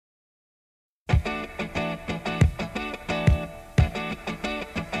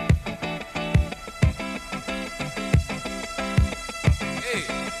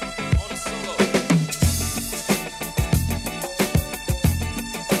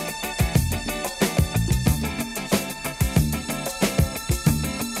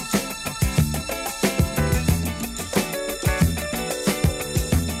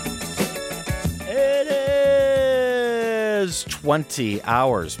Just 20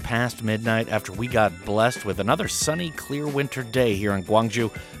 hours past midnight after we got blessed with another sunny, clear winter day here in Gwangju.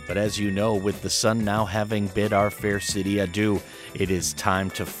 But as you know, with the sun now having bid our fair city adieu, it is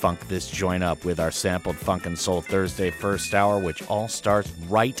time to funk this joint up with our sampled Funk and Soul Thursday first hour, which all starts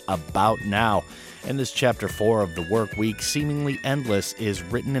right about now. And this chapter 4 of the work week, seemingly endless, is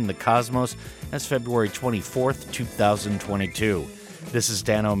written in the cosmos as February 24th, 2022. This is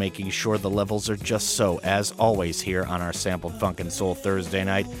Dano making sure the levels are just so, as always, here on our sampled Funk and Soul Thursday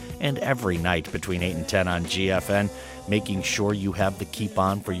night and every night between 8 and 10 on GFN, making sure you have the keep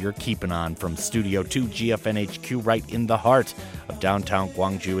on for your keeping on from Studio 2 GFN HQ right in the heart of downtown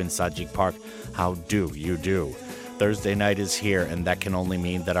Gwangju in Sajik Park. How do you do? Thursday night is here, and that can only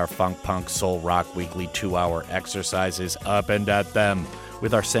mean that our Funk Punk Soul Rock weekly 2-hour exercise is up and at them,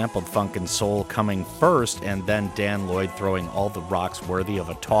 with our sampled Funk and Soul coming first, and then Dan Lloyd throwing all the rocks worthy of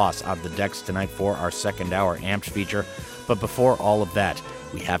a toss on the decks tonight for our second hour Amped feature. But before all of that,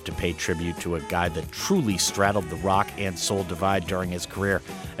 we have to pay tribute to a guy that truly straddled the rock and soul divide during his career,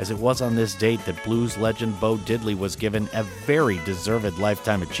 as it was on this date that blues legend Bo Diddley was given a very deserved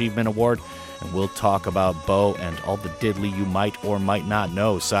Lifetime Achievement Award. And we'll talk about Bo and all the Diddley you might or might not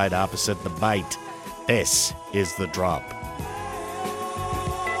know side opposite the bite. This is The Drop.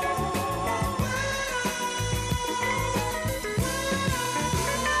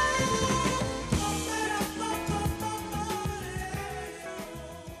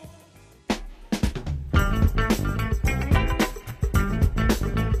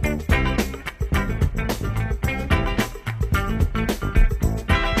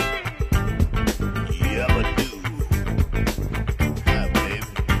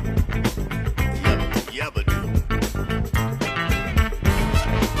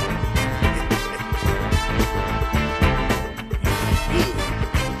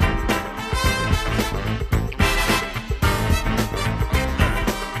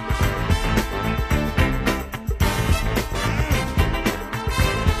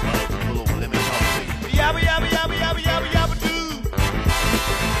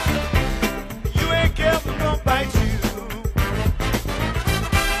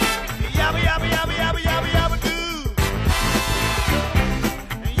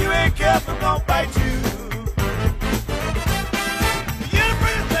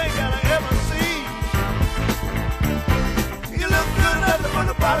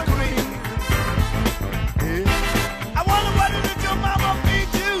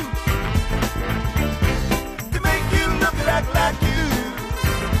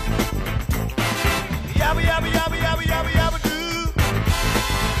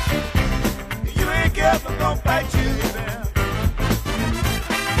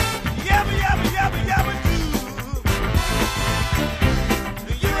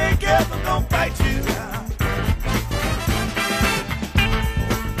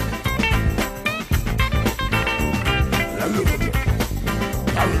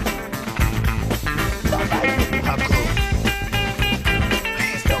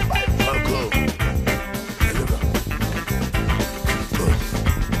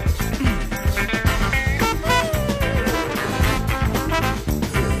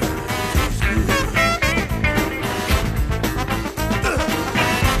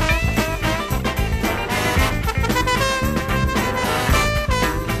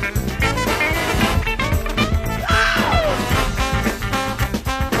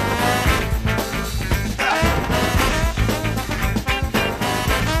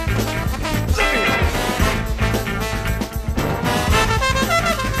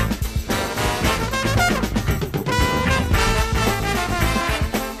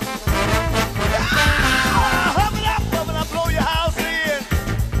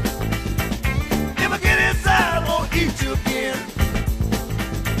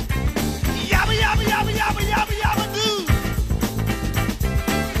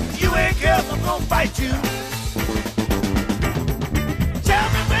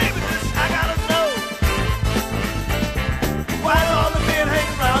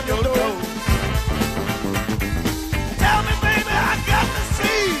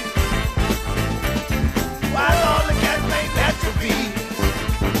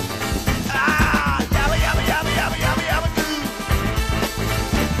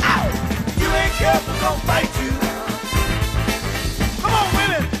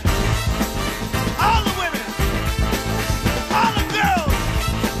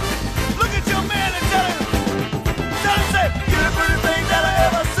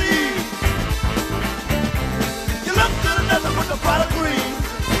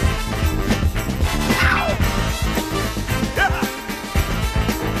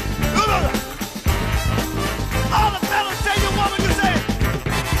 All the fellas say you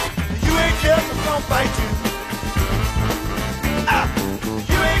gon' bite you.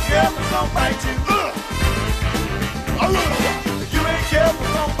 You ain't careful, gon' bite you. You ain't careful,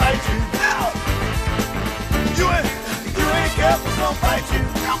 gon' bite you. You ain't careful, gon' bite you.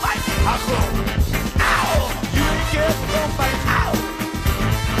 How come? Ow! You ain't careful, gon' bite you. Ow!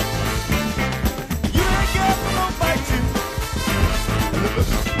 You ain't careful, gon' bite you.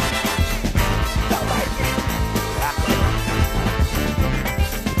 Don't bite me.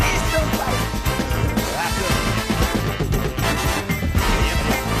 Please don't bite me.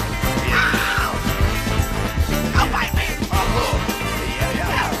 Ow! Don't bite me.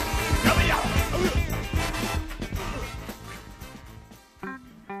 Yeah. Come here.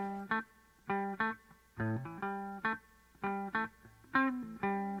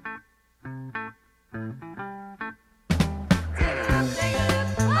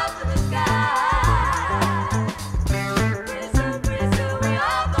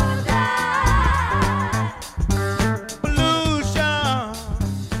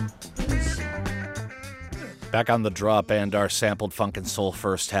 Back on the drop, and our sampled funk and soul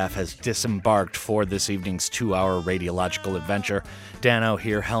first half has disembarked for this evening's 2-hour radiological adventure. Dano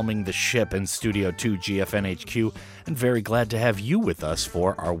here helming the ship in Studio 2 GFNHQ, and very glad to have you with us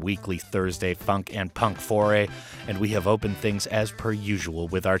for our weekly Thursday funk and punk foray. And we have opened things as per usual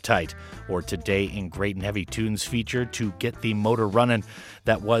with our tight, or today in Great and Heavy Tunes feature to get the motor running.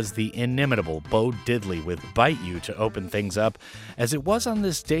 That was the inimitable Bo Diddley with Bite You to open things up, as it was on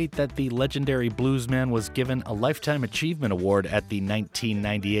this date that the legendary bluesman was given a Lifetime Achievement Award at the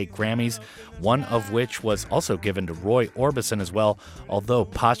 1998 Grammys, one of which was also given to Roy Orbison as well, although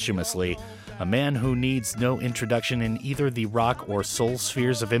posthumously. A man who needs no introduction in either the rock or soul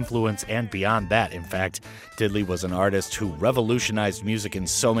spheres of influence, and beyond that, in fact. Diddley was an artist who revolutionized music in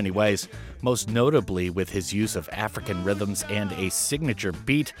so many ways, most notably with his use of African rhythms and a signature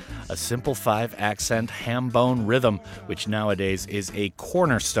beat, a simple 5-accent ham-bone rhythm, which nowadays is a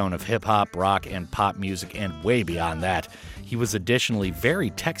cornerstone of hip-hop, rock, and pop music, and way beyond that. He was additionally very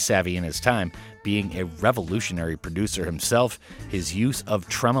tech-savvy in his time, being a revolutionary producer himself. His use of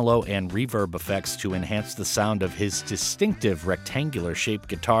tremolo and reverb effects to enhance the sound of his distinctive rectangular-shaped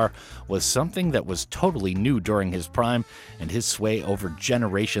guitar was something that was totally new during his prime, and his sway over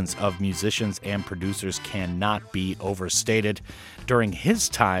generations of musicians and producers cannot be overstated. During his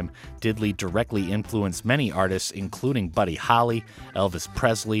time, Diddley directly influenced many artists, including Buddy Holly, Elvis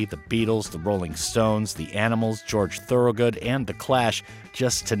Presley, the Beatles, the Rolling Stones, the Animals, George Thorogood, and The Clash,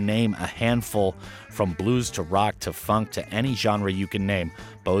 just to name a handful. From blues to rock to funk to any genre you can name,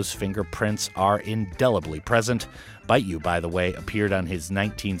 Bo's fingerprints are indelibly present. Bite You, by the way, appeared on his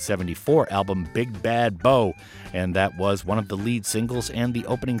 1974 album Big Bad Bo, and that was one of the lead singles and the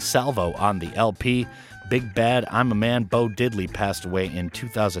opening salvo on the LP. Big Bad, I'm a Man, Bo Diddley passed away in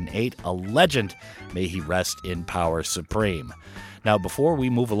 2008, a legend. May he rest in power supreme. Now, before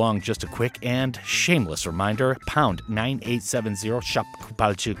we move along, just a quick and shameless reminder, pound 9870 Shop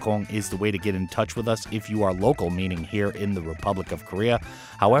Kupalchikong is the way to get in touch with us if you are local, meaning here in the Republic of Korea.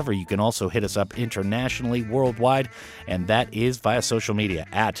 However, you can also hit us up internationally, worldwide, and that is via social media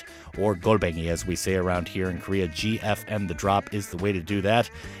at, or golbengi as we say around here in Korea, GFN The Drop is the way to do that.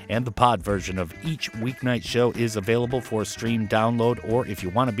 And the pod version of each weeknight show is available for stream download, or if you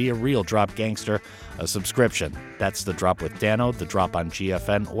want to be a real drop gangster, a subscription. That's The Drop with Dano, The Drop on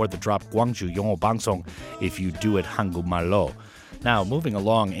GFN, or The Drop Gwangju Yongo Bangsong if you do it Hangul-malo. Now, moving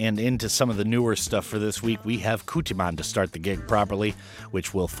along and into some of the newer stuff for this week, we have Kutiman to start the gig properly,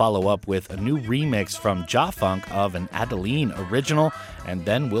 which will follow up with a new remix from Ja-Funk of an Adeline original, and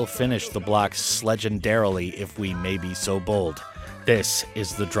then we'll finish the block sledgendarily, if we may be so bold. This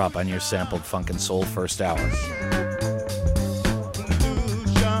is The Drop on your sampled funk and soul first hour.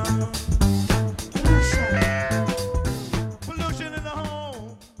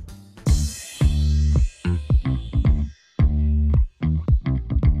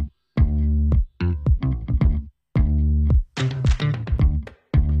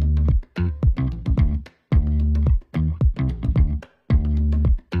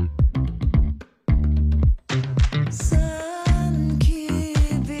 Sen gibi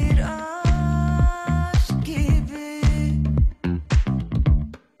bir aşk gibi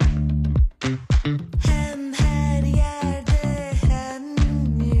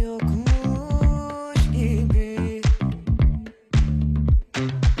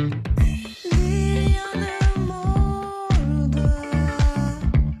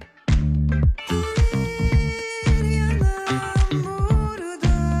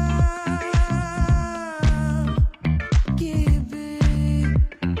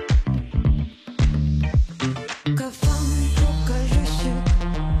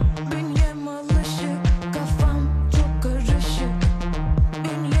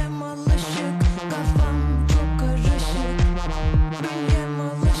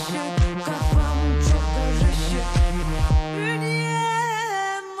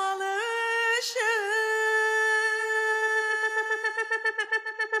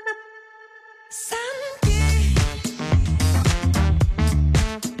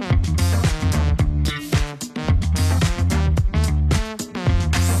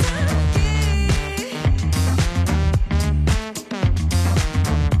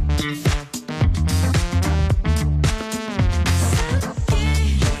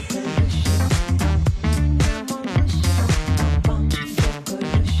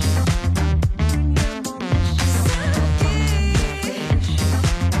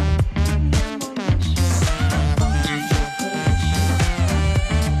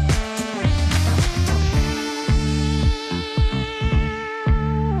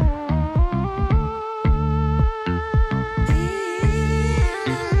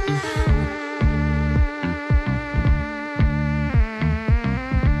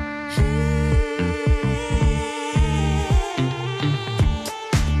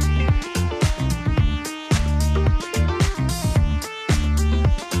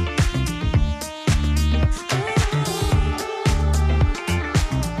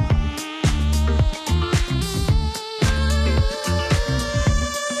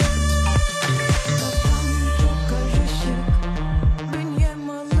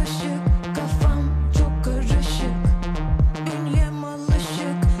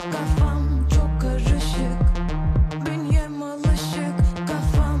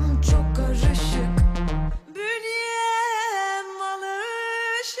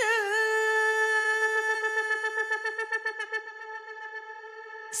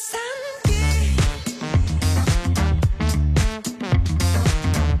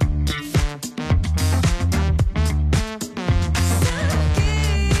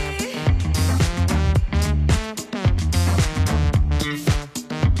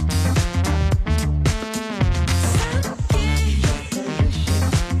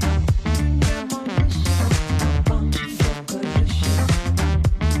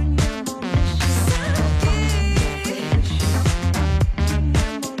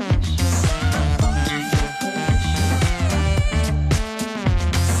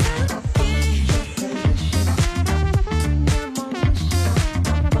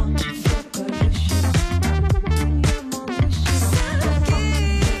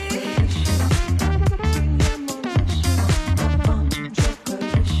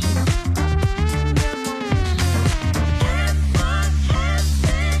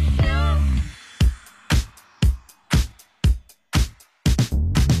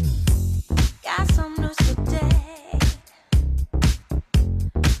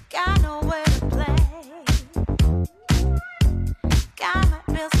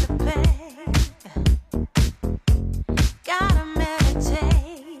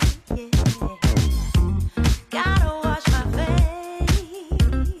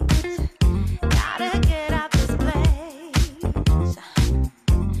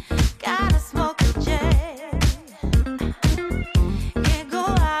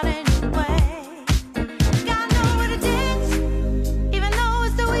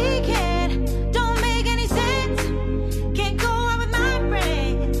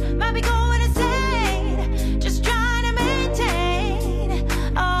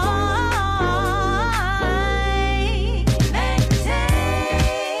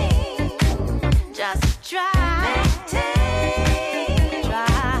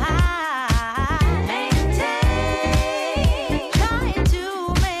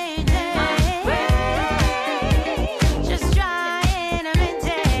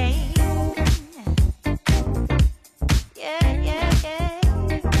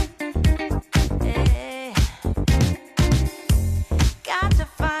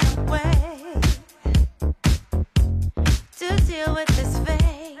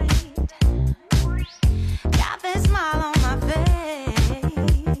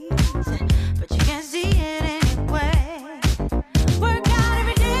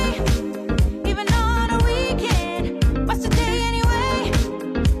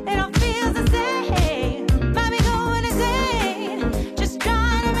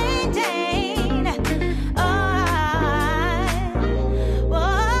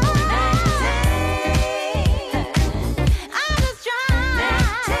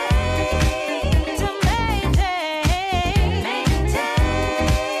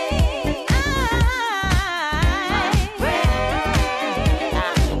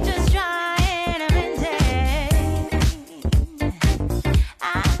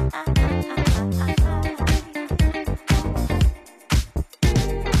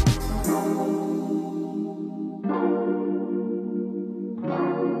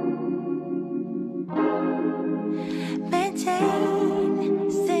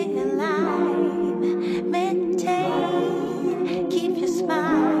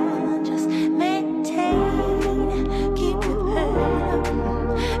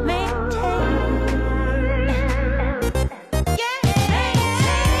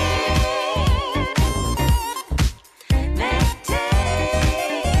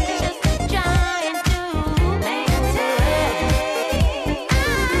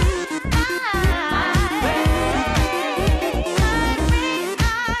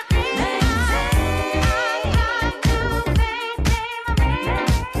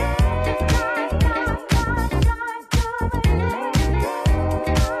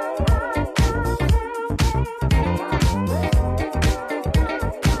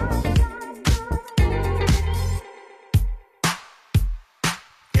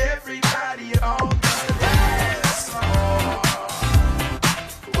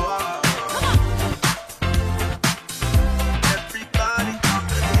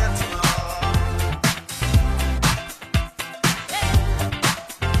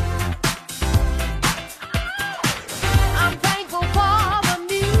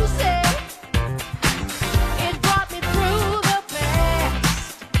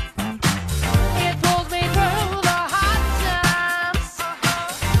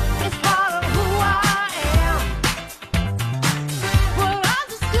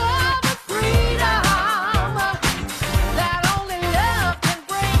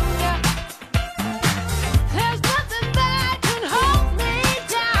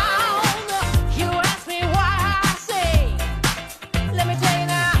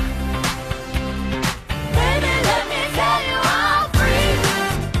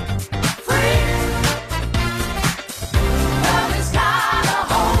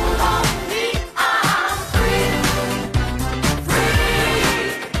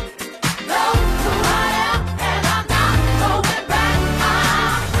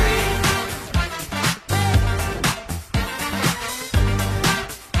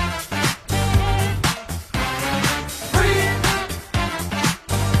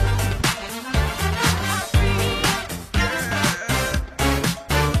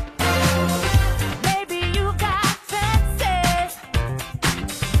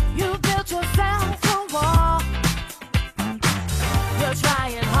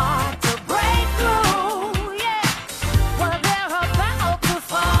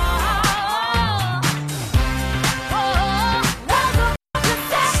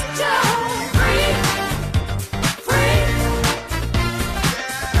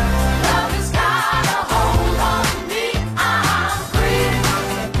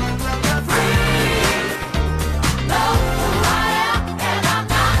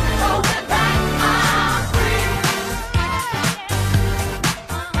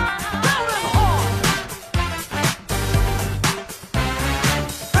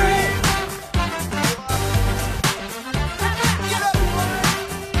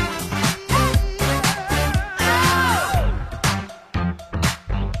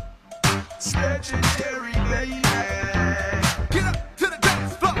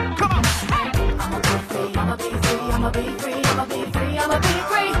I'ma be free, I'ma be free, I'ma be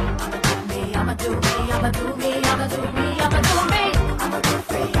free. I'ma do me, I'ma do me, I'ma do me, I'ma do me, I'ma do me. I'ma be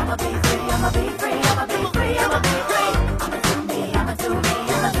free, I'ma be free, I'ma be free, I'ma be free, I'ma be free. I'ma do me, I'ma do me,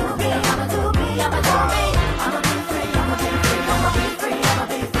 I'ma do me, I'ma do me, I'ma do me. I'ma be free, I'ma be free, I'ma be free, I'ma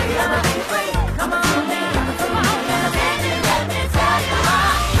be free, I'ma be free. Come on, man, I'ma do me, and let me tell you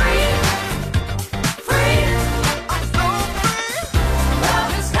I'm free, free. I'm so free.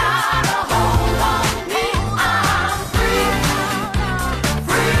 Love has got a hold on me. I'm free,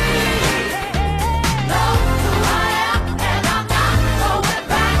 free. Know who I am, and I'm not going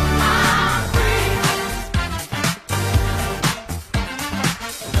back. I'm free.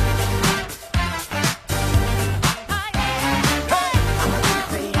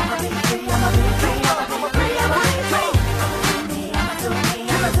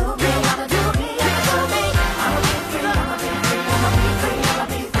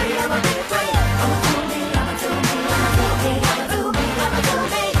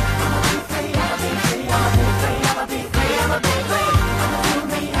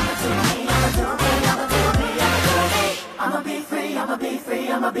 I'ma be free, I'ma be free,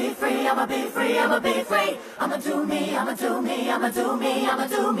 I'ma be free, I'ma be free, I'ma be free. I'ma do me, I'ma do me, I'ma do me, I'ma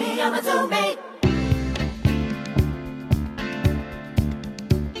do me, I'ma do me.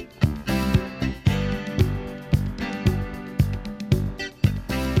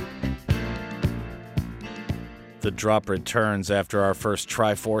 The drop returns after our first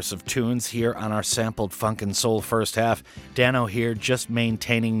Triforce of tunes here on our sampled funk and soul first half. Dano here, just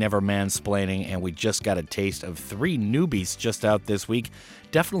maintaining, never mansplaining, and we just got a taste of 3 newbies just out this week.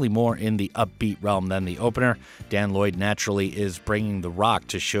 Definitely more in the upbeat realm than the opener. Dan Lloyd naturally is bringing the rock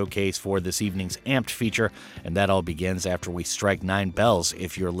to showcase for this evening's Amped feature, and that all begins after we strike 9 bells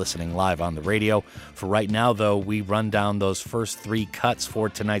if you're listening live on the radio. For right now, though, we run down those first 3 cuts for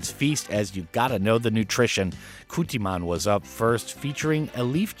tonight's feast, as you gotta know the nutrition. Kutiman was up first, featuring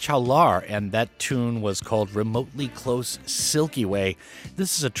Elif Caglar, and that tune was called Remotely Close Silkyway.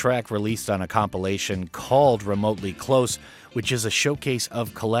 This is a track released on a compilation called Remotely Close, which is a showcase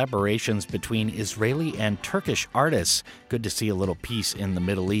of collaborations between Israeli and Turkish artists. Good to see a little peace in the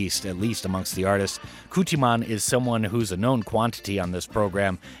Middle East, at least amongst the artists. Kutiman is someone who's a known quantity on this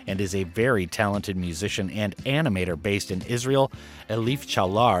program and is a very talented musician and animator based in Israel. Elif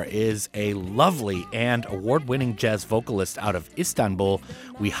Caglar is a lovely and award-winning jazz vocalist out of Istanbul.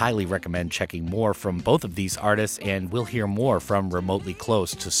 We highly recommend checking more from both of these artists, and we'll hear more from Remotely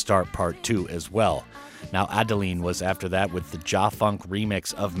Close to start part 2 as well. Now, Adeline was after that with the Ja-Funk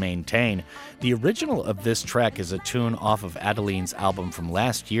remix of Maintain. The original of this track is a tune off of Adeline's album from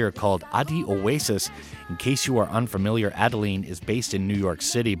last year called Adi Oasis. In case you are unfamiliar, Adeline is based in New York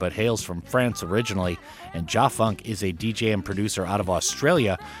City but hails from France originally, and Ja-Funk is a DJ and producer out of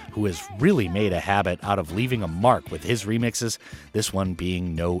Australia who has really made a habit out of leaving a mark with his remixes, this one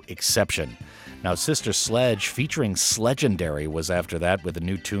being no exception. Now, Sister Sledge featuring Sledgendary was after that with a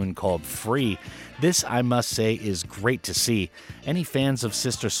new tune called Free. This, I must say, is great to see. Any fans of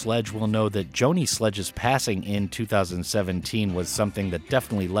Sister Sledge will know that Joni Sledge's passing in 2017 was something that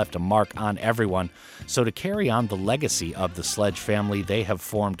definitely left a mark on everyone. So to carry on the legacy of the Sledge family, they have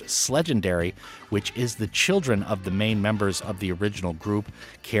formed Sledgendary, which is the children of the main members of the original group,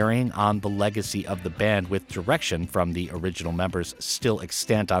 carrying on the legacy of the band with direction from the original members still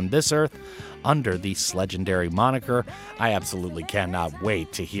extant on this earth under the Sledgendary moniker. I absolutely cannot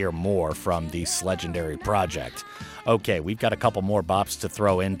wait to hear more from the Sledgendary project. Okay, we've got a couple more bops to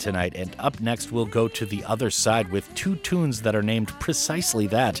throw in tonight, and up next we'll go to the other side with 2 tunes that are named precisely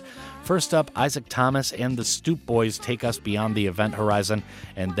that. First up, Isaac Thomas and the Stoop Boys take us beyond the event horizon,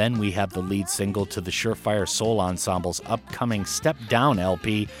 and then we have the lead single to the Sure Fire Soul Ensemble's upcoming Step Down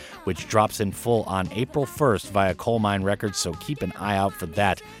LP, which drops in full on April 1st via Coal Mine Records, so keep an eye out for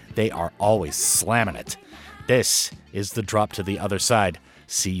that. They are always slamming it. This is the drop to the other side.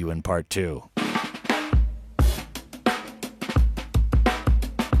 See you in part 2.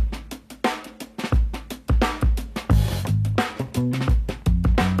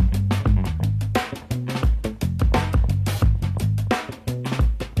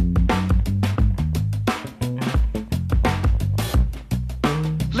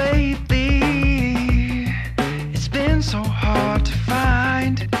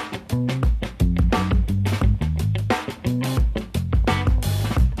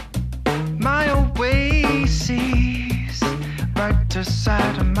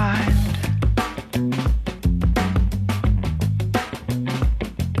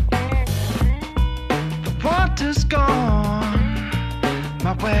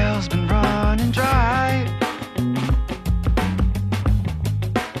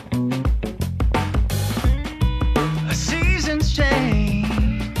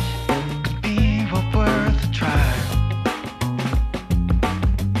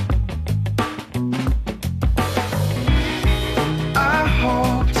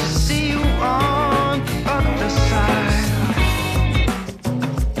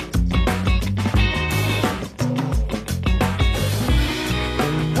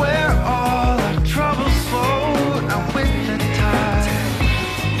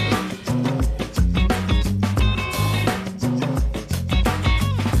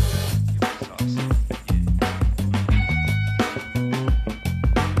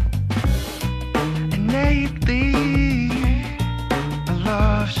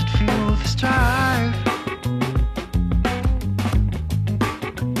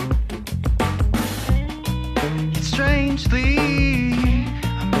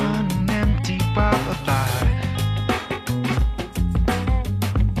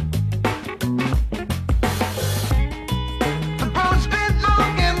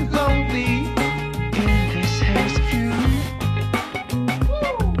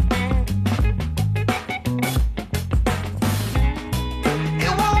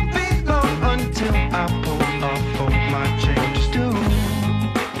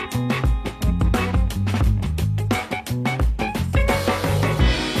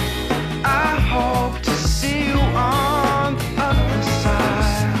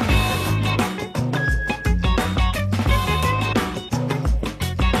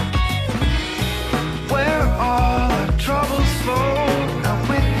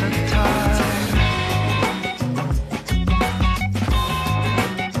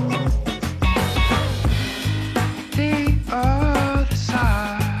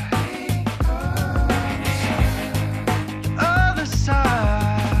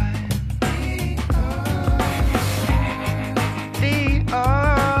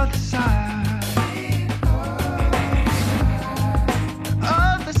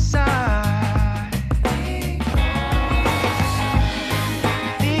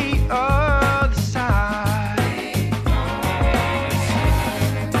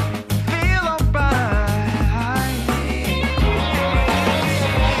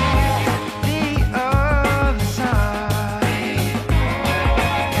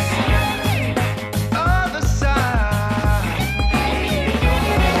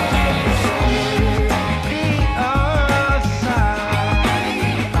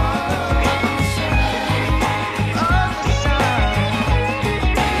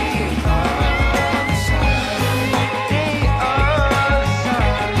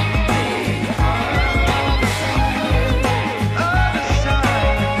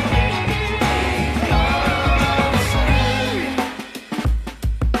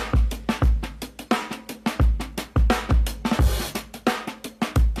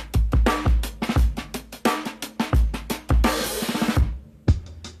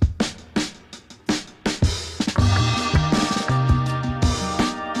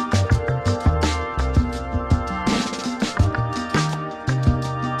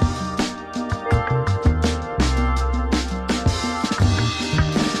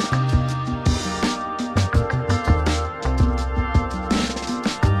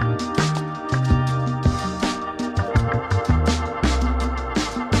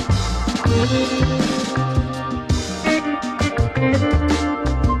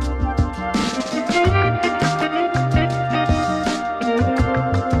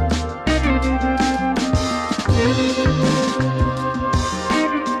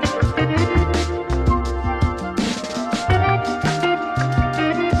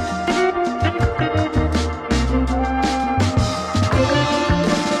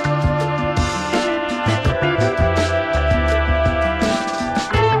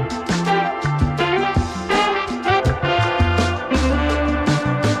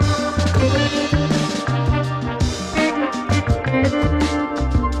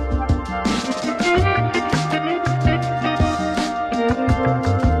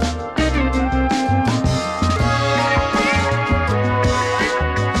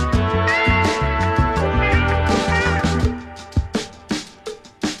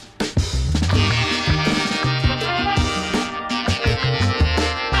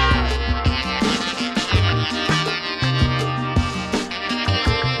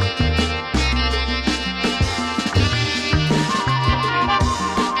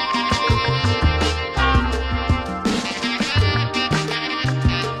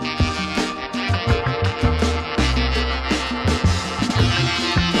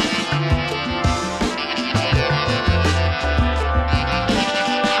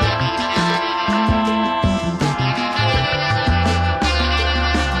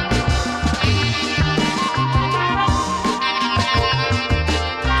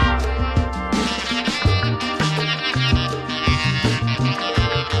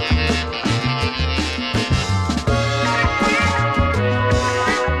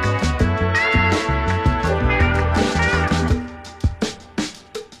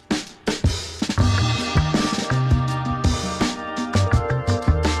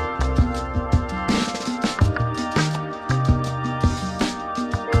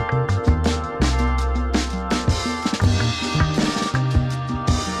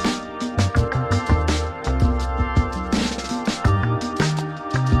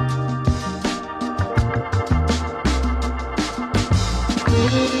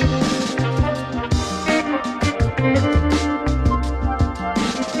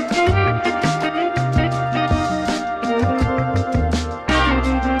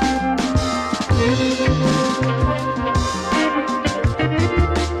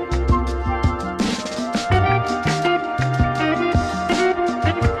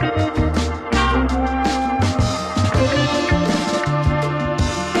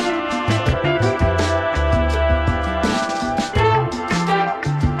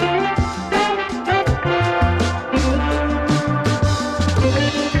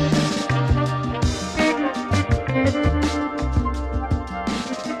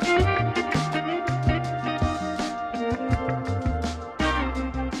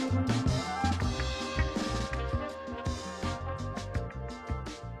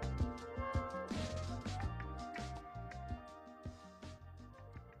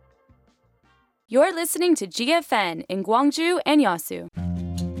 You're listening to GFN in Gwangju and Yeosu.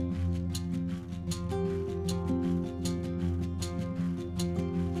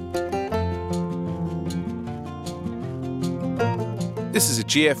 This is a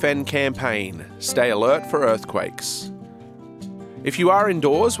GFN campaign. Stay alert for earthquakes. If you are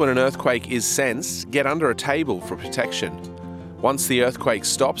indoors when an earthquake is sensed, get under a table for protection. Once the earthquake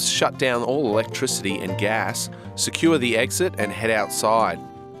stops, shut down all electricity and gas, secure the exit and head outside.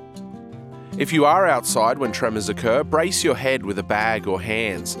 If you are outside when tremors occur, brace your head with a bag or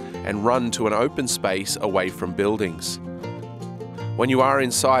hands and run to an open space away from buildings. When you are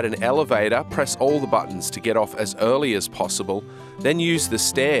inside an elevator, press all the buttons to get off as early as possible, then use the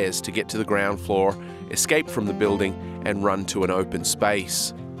stairs to get to the ground floor, escape from the building and run to an open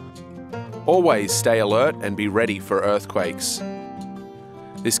space. Always stay alert and be ready for earthquakes.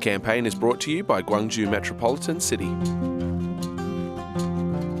 This campaign is brought to you by Gwangju Metropolitan City.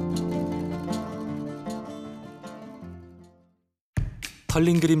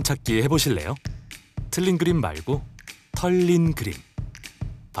 털린 그림 찾기 해보실래요? 틀린 그림 말고 털린 그림.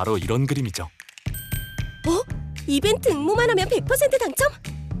 바로 이런 그림이죠. 이벤트 응모만 하면 100% 당첨?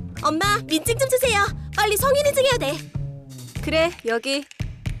 엄마, 민증 좀 주세요. 빨리 성인 인증해야 돼. 그래, 여기.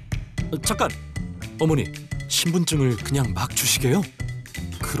 잠깐! 어머니, 신분증을 그냥 막 주시게요?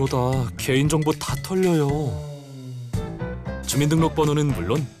 그러다 개인정보 다 털려요. 주민등록번호는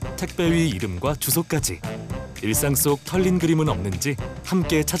물론 택배위 이름과 주소까지. 일상 속 털린 그림은 없는지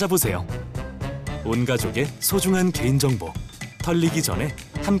함께 찾아보세요. 온 가족의 소중한 개인정보, 털리기 전에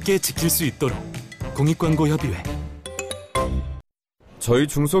함께 지킬 수 있도록 공익광고협의회. 저희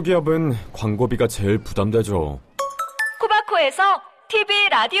중소기업은 광고비가 제일 부담되죠. 코바코에서 TV,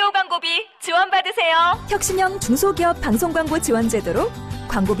 라디오 광고비 지원받으세요. 혁신형 중소기업 방송광고 지원 제도로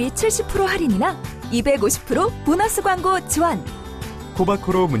광고비 70% 할인이나 250% 보너스 광고 지원.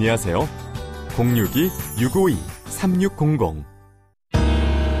 코바코로 문의하세요. 062-652-3600.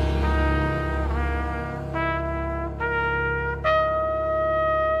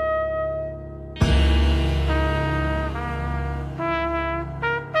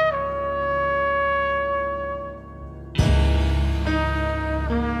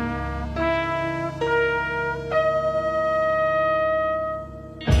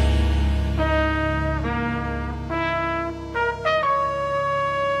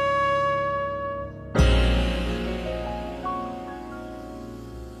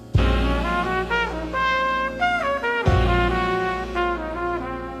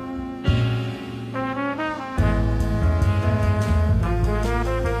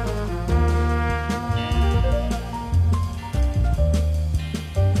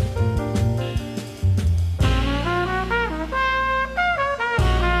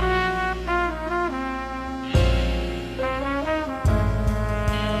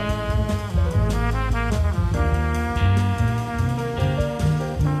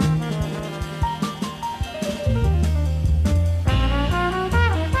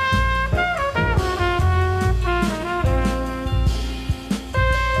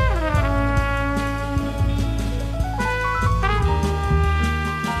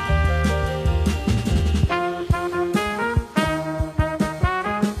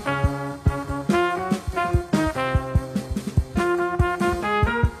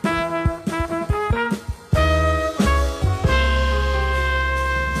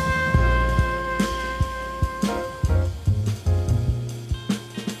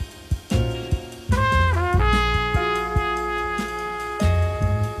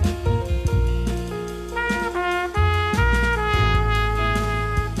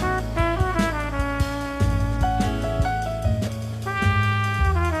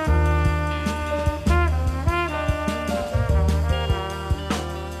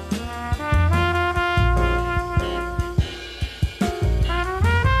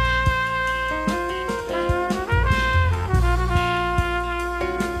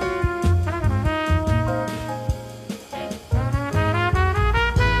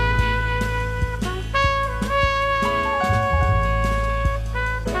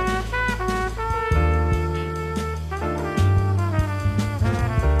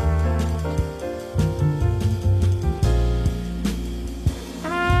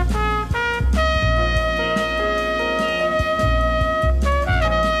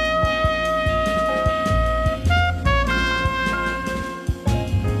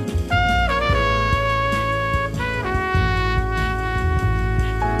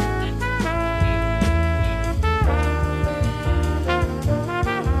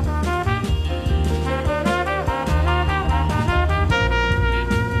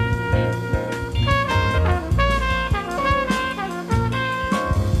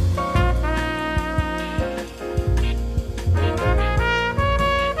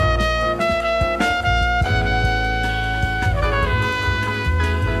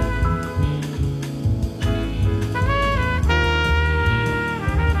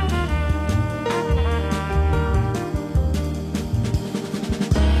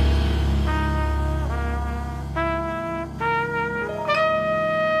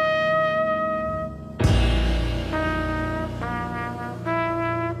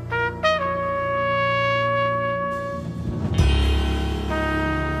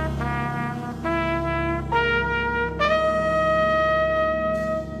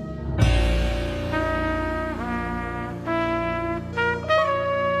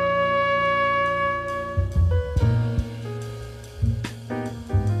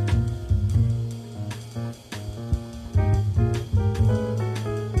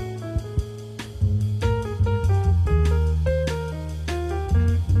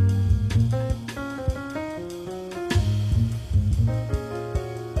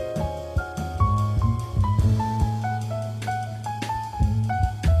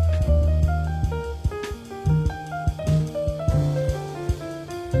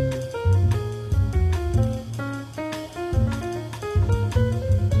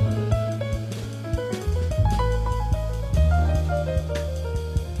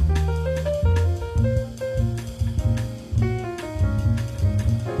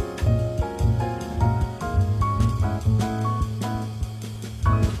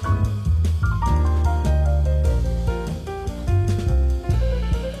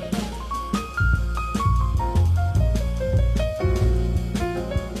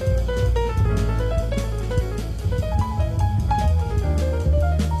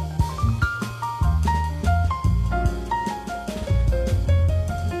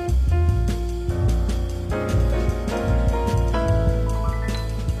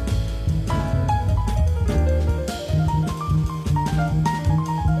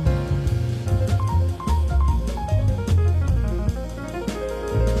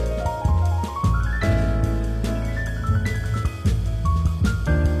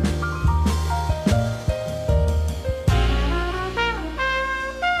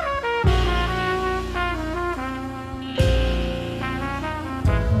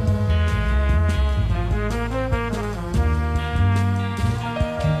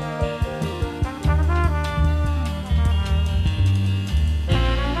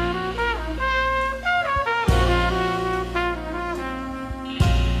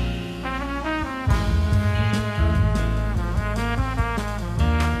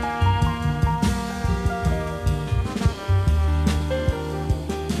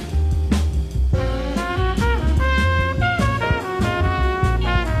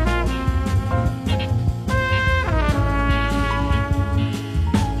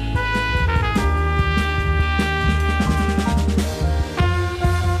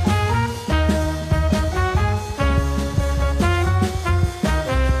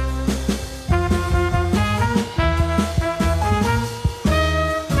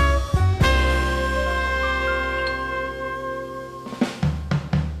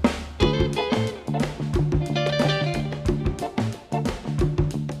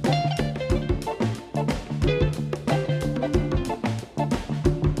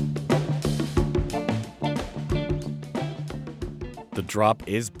 The Drop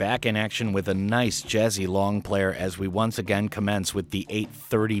is back in action with a nice jazzy long player as we once again commence with the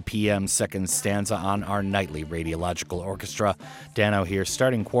 8:30 p.m. second stanza on our nightly radiological orchestra. Dano here,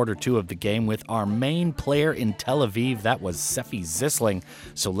 starting quarter two of the game with our main player in Tel Aviv. That was Sefi Zisling.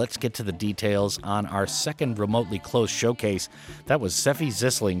 So let's get to the details on our second remotely close showcase. That was Sefi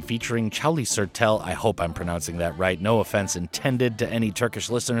Zisling featuring Kagri Sertel. I hope I'm pronouncing that right. No offense intended to any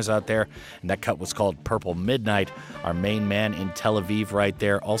Turkish listeners out there. And that cut was called Purple Midnight. Our main man in Tel Aviv right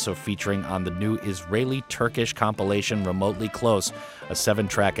there, also featuring on the new Israeli-Turkish compilation Remotely Close, a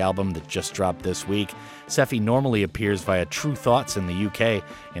 7-track album that just dropped this week. Sefi normally appears via True Thoughts in the UK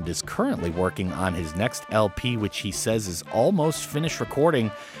and is currently working on his next LP, which he says is almost finished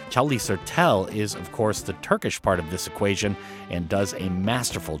recording. Kagri Sertel is, of course, the Turkish part of this equation and does a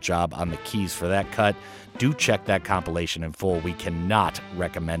masterful job on the keys for that cut. Do check that compilation in full. We cannot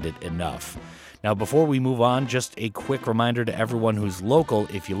recommend it enough. Now, before we move on, just a quick reminder to everyone who's local,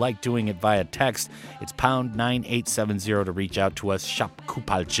 if you like doing it via text, it's pound 9870 to reach out to us, Shop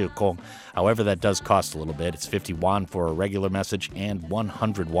Kupalchilkong. However, that does cost a little bit. It's 50 won for a regular message and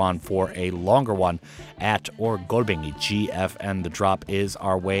 100 won for a longer one at or Golbengi GFN. The Drop is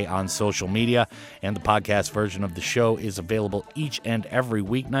our way on social media, and the podcast version of the show is available each and every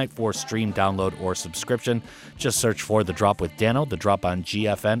weeknight for stream, download, or subscription. Just search for The Drop with Dano, The Drop on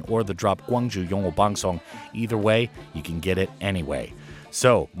GFN, or The Drop Gwangju Yongho Bangsong. Either way, you can get it anyway.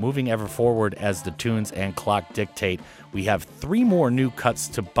 So, moving ever forward as the tunes and clock dictate, we have 3 more new cuts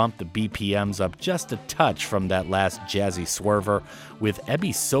to bump the BPMs up just a touch from that last jazzy swerver, with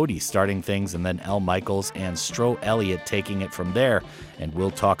Ebi Soda starting things and then L. Michels and Stro Elliot taking it from there. And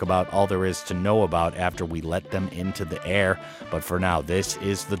we'll talk about all there is to know about after we let them into the air. But for now, this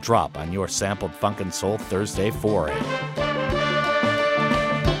is The Drop on your sampled funk and soul Thursday foray.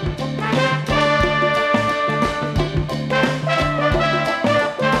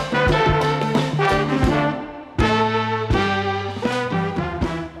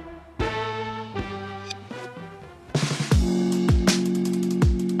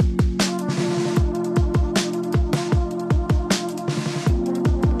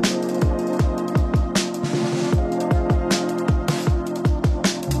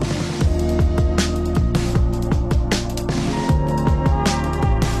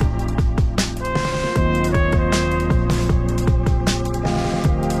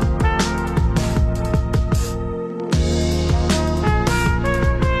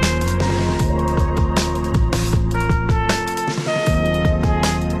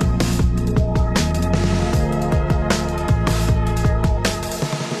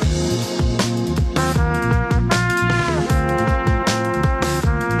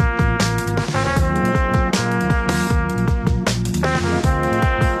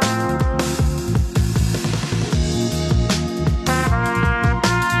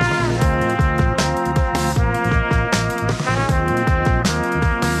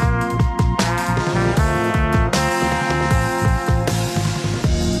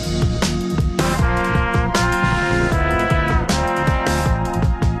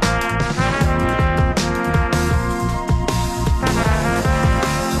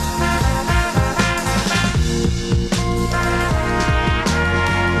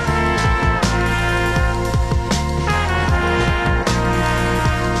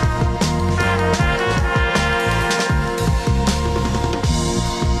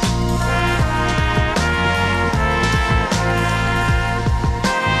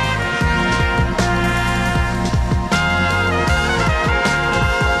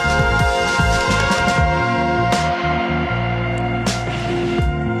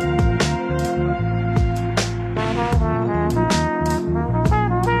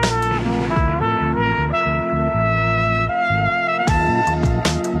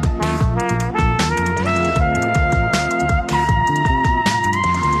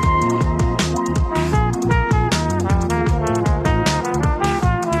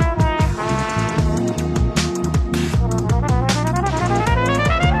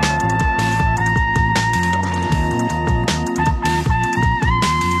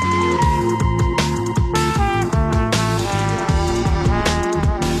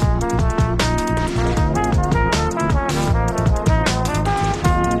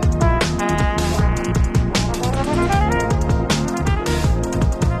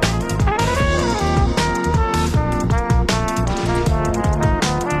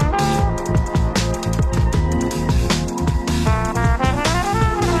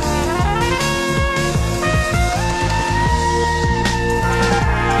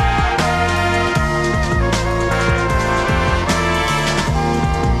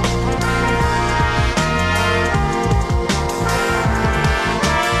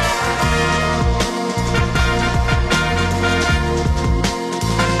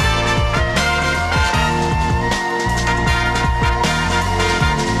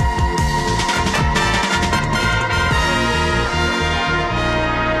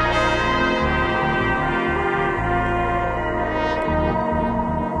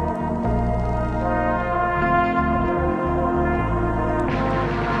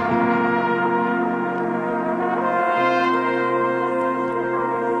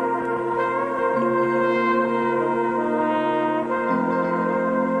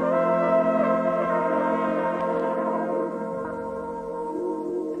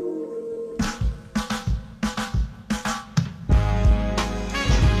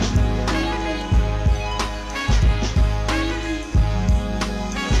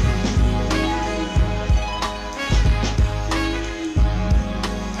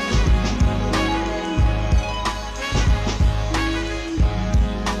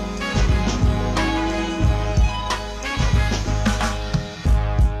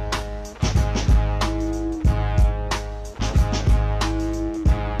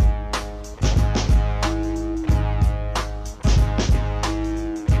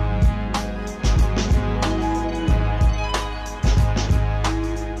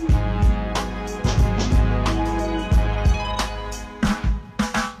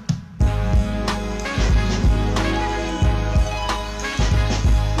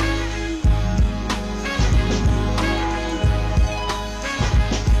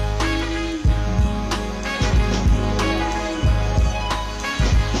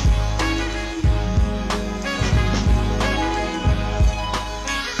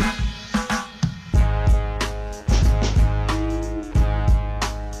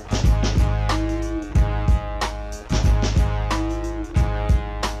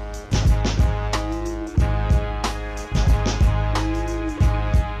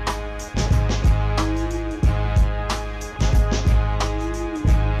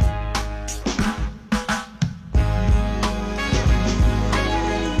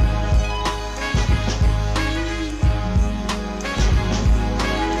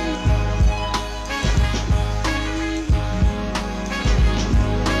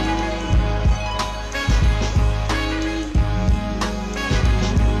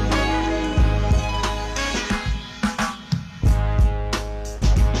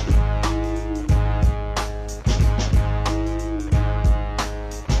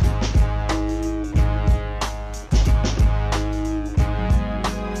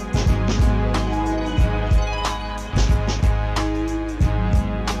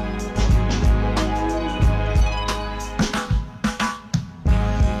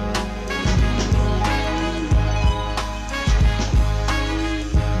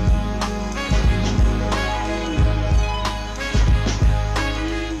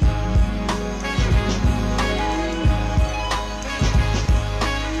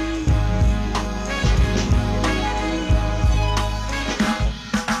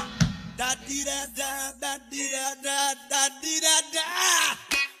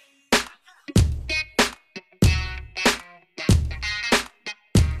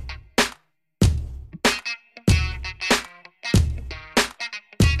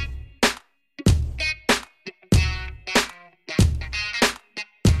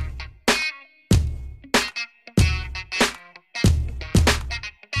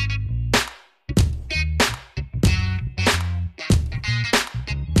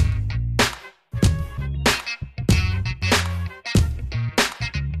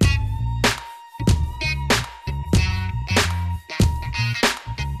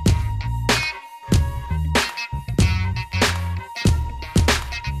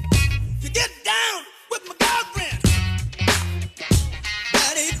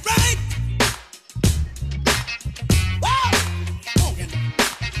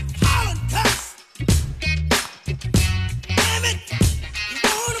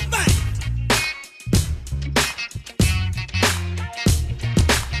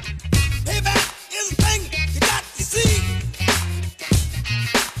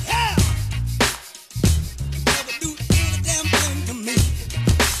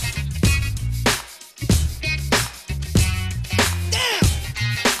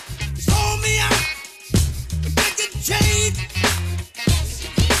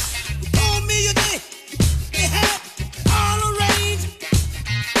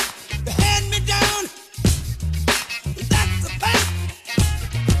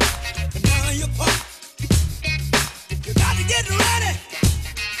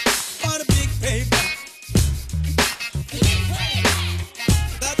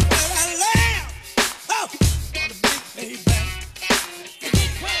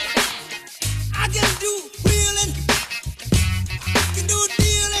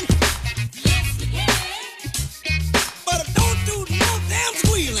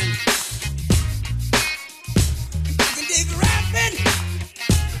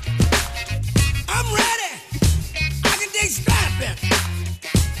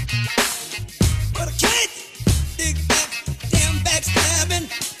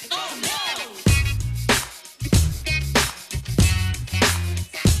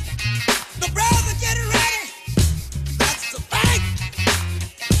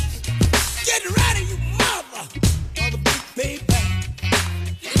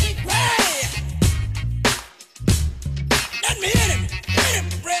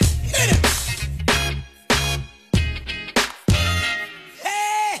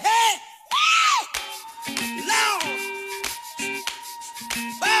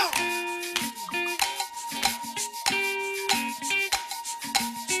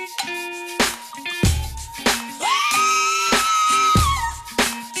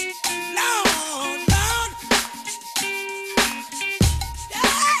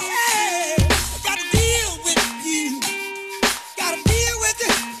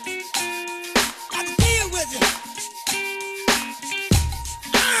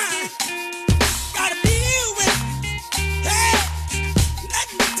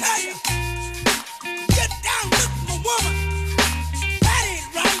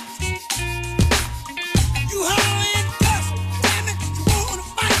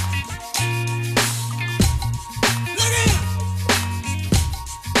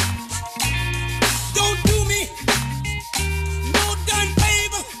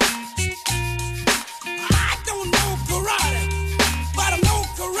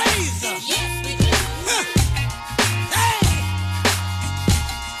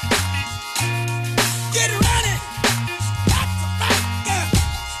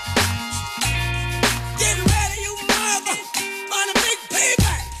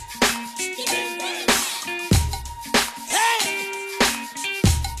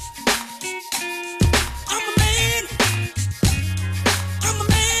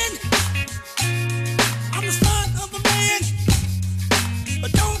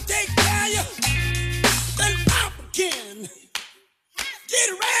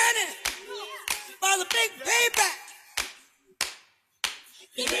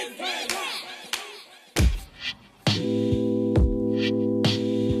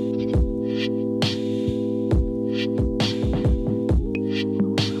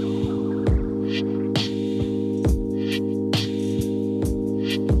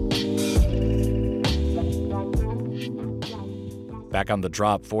 Back on the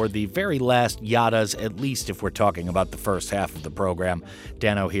drop for the very last Yadas, at least if we're talking about the first half of the program.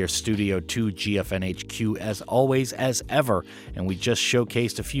 Dano here, Studio 2 GFNHQ, as always, as ever. And we just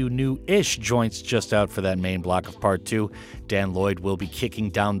showcased a few new-ish joints just out for that main block of Part 2. Dan Lloyd will be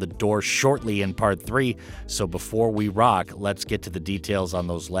kicking down the door shortly in Part 3. So before we rock, let's get to the details on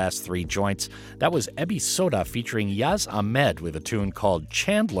those last three joints. That was Ebi Soda featuring Yazz Ahmed with a tune called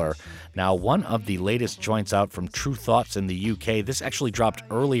Chandler. Now, one of the latest joints out from True Thoughts in the UK. This actually dropped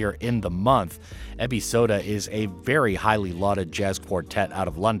earlier in the month. Ebi Soda is a very highly lauded jazz quartet out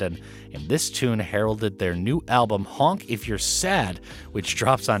of London, and this tune heralded their new album, Honk If You're Sad, which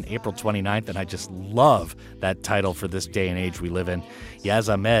drops on April 29th, and I just love that title for this day and age we live in.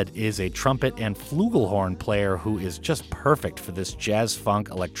 Yazz Ahmed is a trumpet and flugelhorn player who is just perfect for this jazz-funk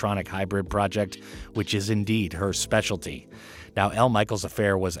electronic hybrid project, which is indeed her specialty. Now, Michels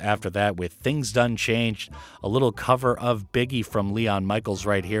Affair was after that with Things Done Changed, a little cover of Biggie from Leon Michaels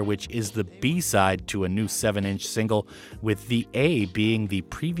right here, which is the B-side to a new 7-inch single, with the A being the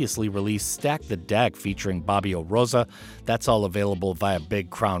previously released Stack the Deck featuring Bobby O'Rosa. That's all available via Big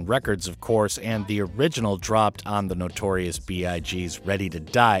Crown Records, of course, and the original dropped on the Notorious B.I.G.'s Ready to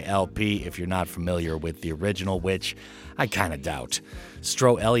Die LP, if you're not familiar with the original, which I kind of doubt.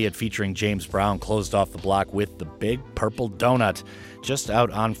 Stro Elliot featuring James Brown closed off the block with The Big Purple Donut. Just out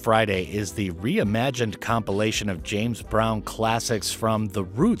on Friday is the reimagined compilation of James Brown classics from The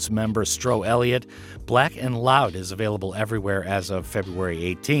Roots member Stro Elliot. Black and Loud is available everywhere as of February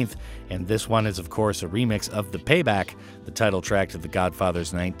 18th, and this one is, of course, a remix of The Payback, the title track to The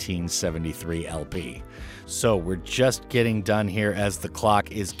Godfather's 1973 LP. So we're just getting done here as the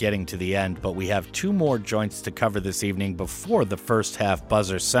clock is getting to the end, but we have two more joints to cover this evening before the first half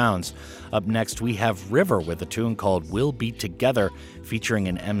buzzer sounds. Up next, we have River with a tune called We'll Be Together, featuring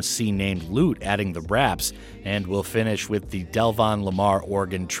an MC named Lute adding the raps, and we'll finish with the Delvon Lamarr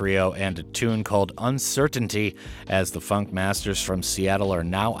Organ Trio and a tune called Uncertainty, as the funk masters from Seattle are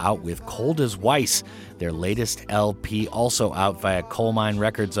now out with Cold as Weiss, their latest LP, also out via Coal Mine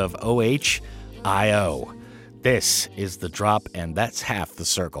Records of OHIO. This is The Drop, and that's half the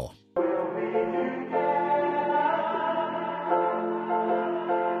circle.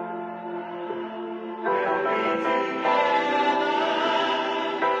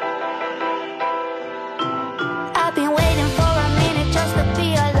 I've been waiting for a minute just to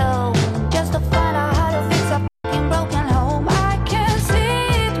be alone, just to find out how to fix a fucking broken home. I can't see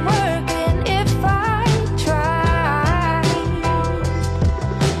it working if I try.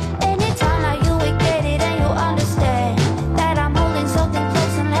 Anytime now you will get it and you understand that I'm holding something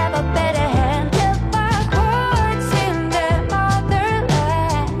close and have a better hand. If my heart's in their motherland,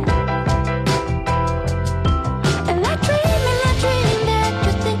 and I dream that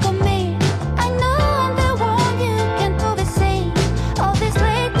you think of me. I know I'm the one you can probably see. All these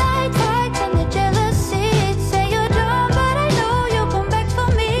late night fights and the jealousy. Say you're done, but I know you'll come back for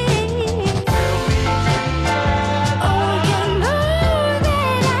me. Oh, you know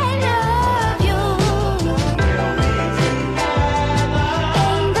that I love you,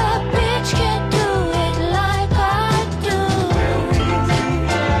 and the bitch can't do it like I do.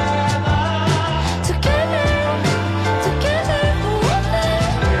 Together forever.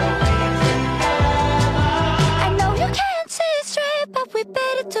 I know you can't see it straight, but we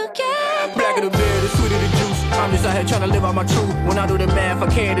better together. Black of the beer, the sweet of the juice. I'm just out here trying to live out my truth. When I do the math, I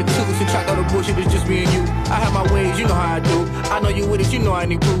carry the two. Subtract all the bullshit, it's just me and you. I have my ways, you know how I do. I know you with it, you know I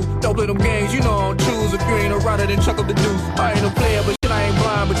need proof. Don't play them games, you know I don't choose. If you ain't a rider, then chuck up the deuce. I ain't a player, but shit, I ain't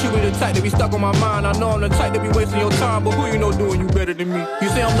blind. But you be the type that be stuck on my mind. I know I'm the type that be wasting your time. But who you know doing you better than me? You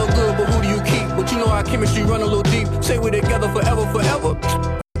say I'm no good, but who do you keep? But you know our chemistry run a little deep. Say we're together forever, forever.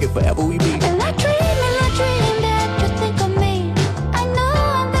 F- it, forever we be. And I dream that you think of me. I know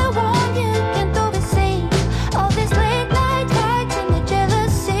I'm the one you can oversee. All these late night fights and the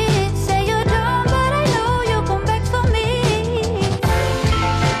jealousy. Say you're done, but I know you'll come back for me.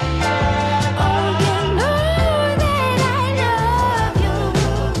 Oh, you know that I love you,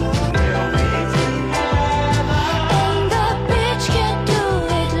 and the bitch can't do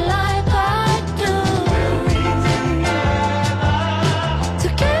it like I do.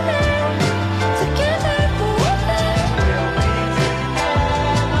 Together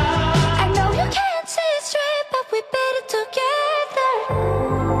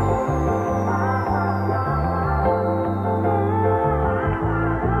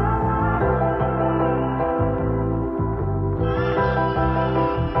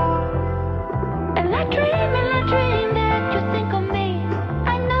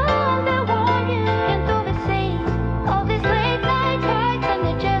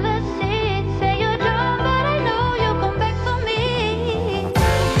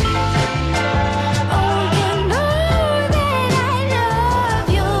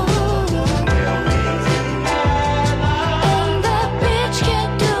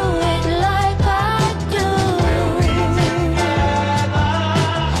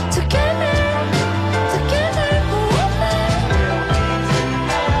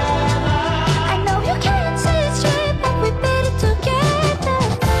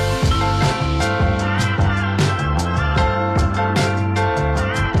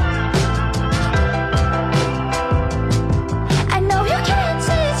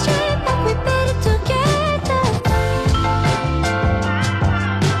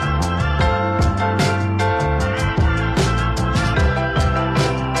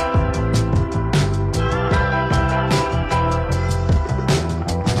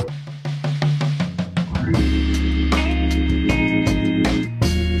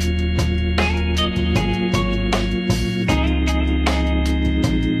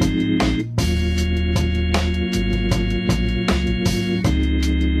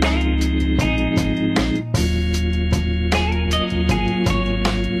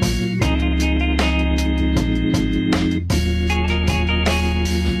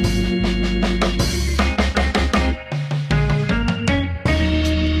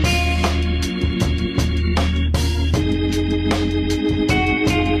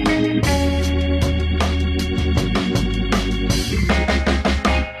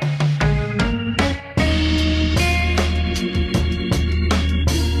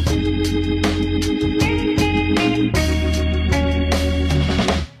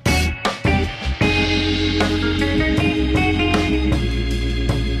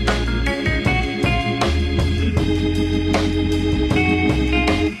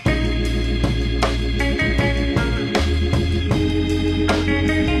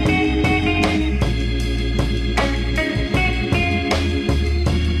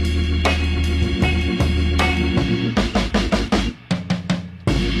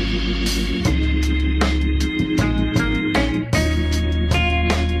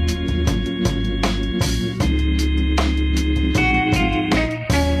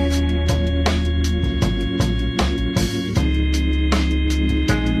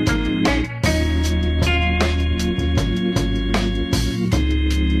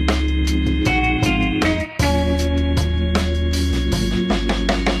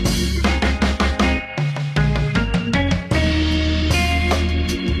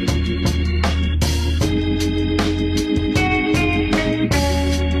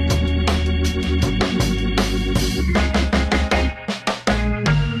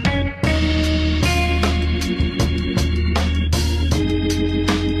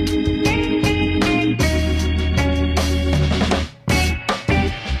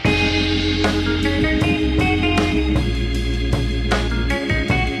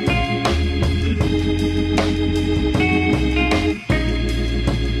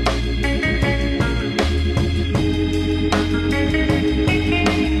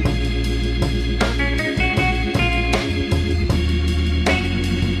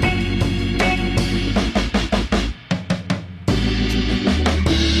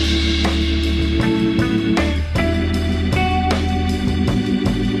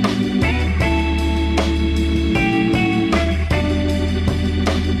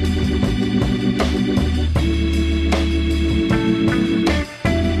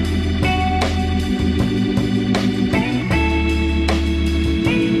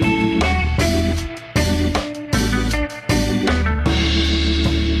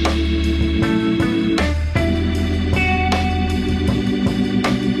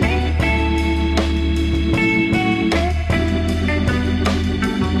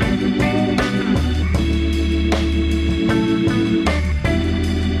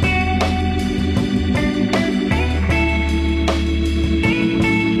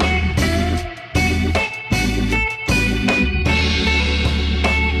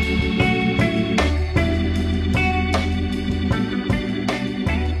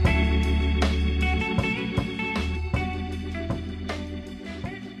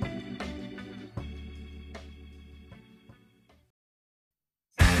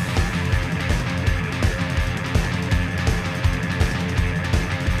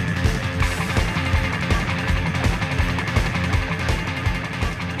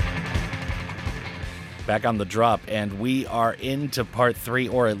back on the drop, and we are into part 3,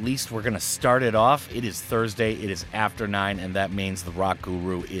 or at least we're going to start it off. It is Thursday, it is after 9, and that means the rock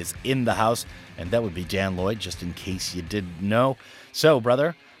guru is in the house, and that would be Dan Lloyd, just in case you didn't know. So,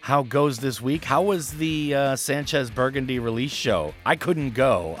 brother, how goes this week? How was the Sanchez Burgundy release show? I couldn't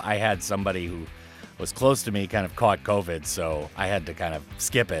go. I had somebody who was close to me kind of caught COVID, so I had to kind of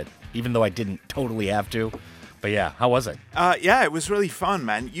skip it, even though I didn't totally have to. But yeah, how was it? Yeah, it was really fun,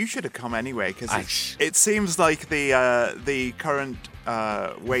 man. You should have come anyway, because it seems like the current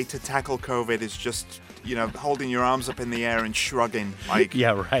way to tackle COVID is just, holding your arms up in the air and shrugging. Like,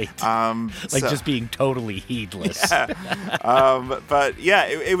 yeah, right. Just being totally heedless. Yeah. But yeah,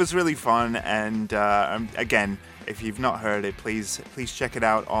 it was really fun. And again, if you've not heard it, please check it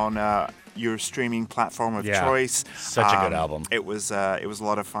out on your streaming platform of choice. Such a good album. It was a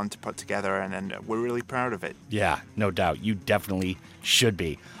lot of fun to put together, and we're really proud of it. Yeah, no doubt. You definitely should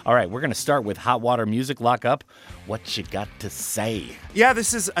be. All right, we're going to start with Hot Water Music. Lock up. What you got to say? Yeah,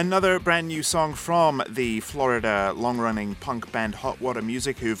 this is another brand new song from the Florida long-running punk band Hot Water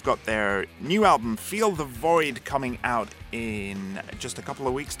Music, who've got their new album Feel the Void coming out in just a couple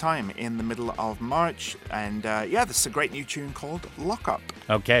of weeks' time, in the middle of March. And this is a great new tune called Lock Up.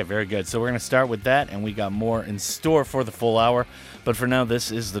 Okay, very good. So we're going to start with that, and we got more in store for the full hour. But for now,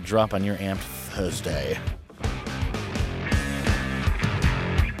 this is the drop on your Amped Thursday.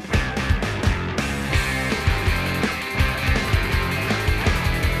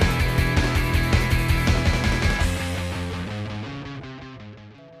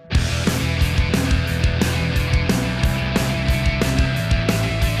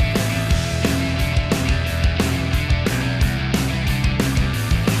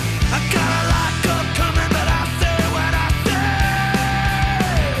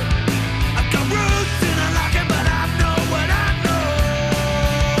 Roots in a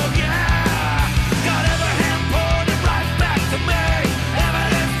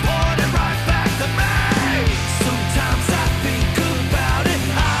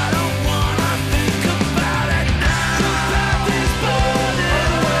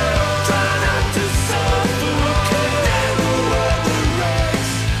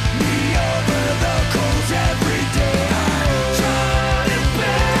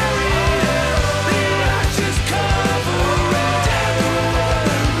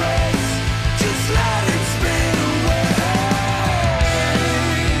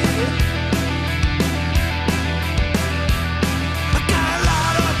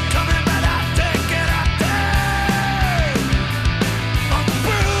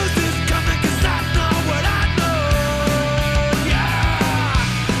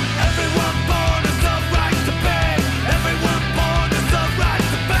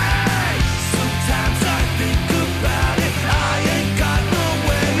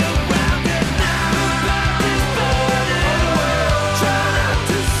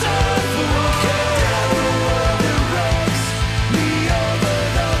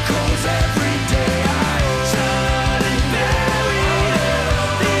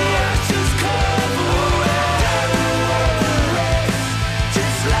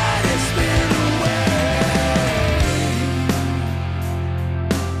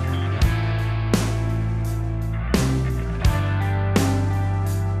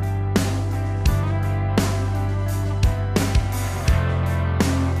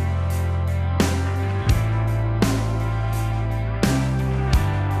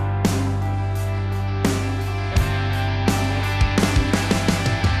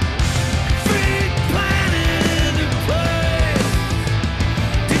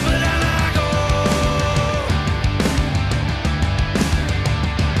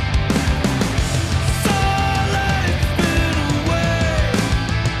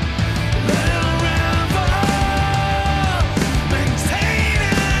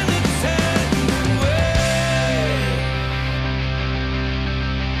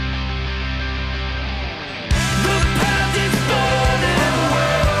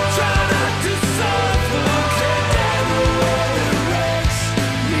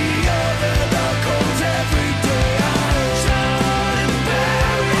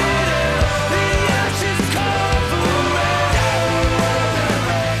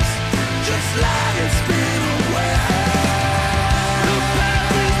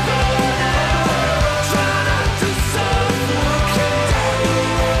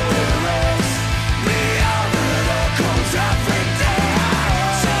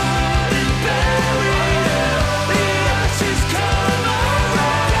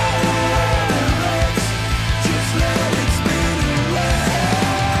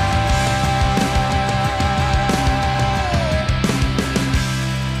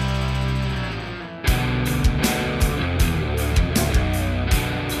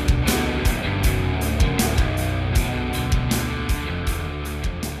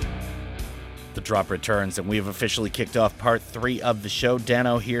Drop returns, and we have officially kicked off part 3 of the show.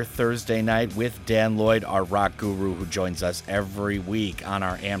 Dano here Thursday night with Dan Lloyd, our rock guru who joins us every week on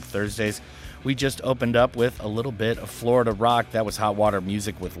our AMPED Thursdays. We just opened up with a little bit of Florida rock. That was Hot Water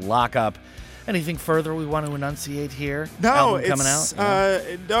Music with Lock Up. Anything further we want to enunciate here? No, Album coming out?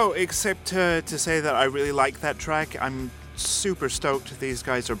 No, except to say that I really like that track. I'm super stoked these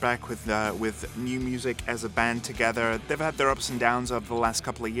guys are back with new music as a band together. They've had their ups and downs over the last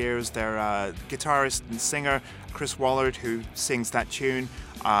couple of years. Their guitarist and singer Chris Wallard, who sings that tune,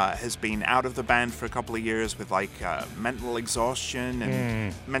 has been out of the band for a couple of years with mental exhaustion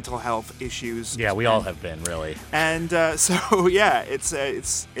and mental health issues. Yeah, we all have been, really. And so yeah,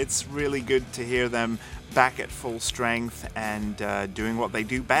 it's really good to hear them back at full strength and doing what they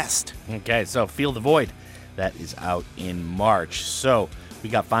do best. Okay, so Feel the Void. That is out in March. So we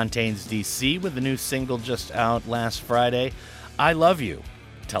got Fontaines DC with the new single just out last Friday. I Love You.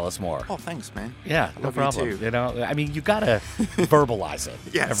 Tell us more. Oh, thanks, man. Yeah, no Love problem. You too. You know, I mean, you gotta verbalize it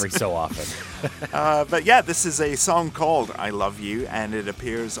Yes. every so often. But yeah, this is a song called I Love You, and it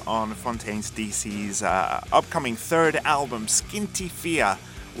appears on Fontaines DC's upcoming third album, Skinty Fia,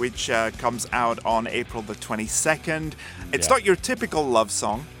 which comes out on April the 22nd. It's not your typical love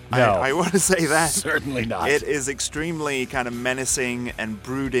song. No, I want to say that. Certainly not. It is extremely kind of menacing and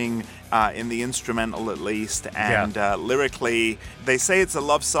brooding in the instrumental, at least. And lyrically, they say it's a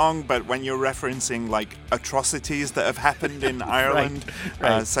love song, but when you're referencing atrocities that have happened in Ireland,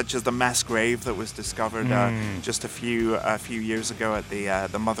 right. such as the mass grave that was discovered just a few years ago at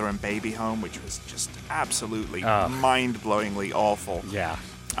the mother and baby home, which was just absolutely mind-blowingly awful. Yeah.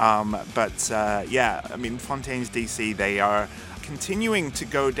 I mean, Fontaines DC, they are continuing to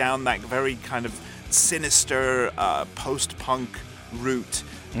go down that very kind of sinister post-punk route,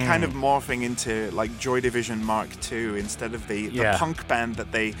 kind of morphing into Joy Division Mark II instead of the punk band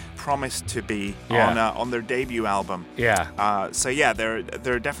that they promised to be on their debut album. Yeah.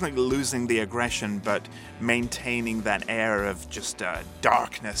 They're definitely losing the aggression, but maintaining that air of just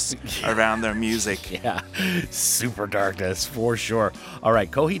darkness around their music. Yeah, super darkness for sure. All right,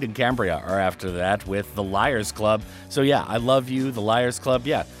 Coheed and Cambria are after that with The Liars Club. So yeah, I Love You, The Liars Club.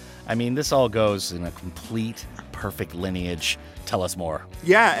 Yeah, I mean, this all goes in a complete, perfect lineage. Tell us more.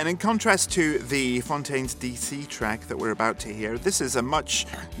 Yeah, and in contrast to the Fontaines DC track that we're about to hear, this is a much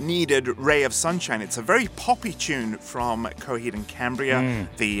needed ray of sunshine. It's a very poppy tune from Coheed and Cambria,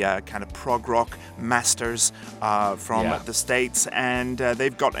 the kind of prog rock masters from the States, and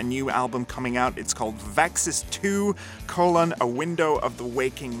they've got a new album coming out. It's called Vaxis 2: A Window of the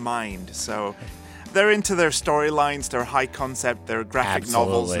Waking Mind. So they're into their storylines, their high concept, their graphic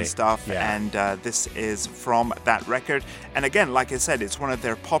novels and stuff, and this is from that record. And again, like I said, it's one of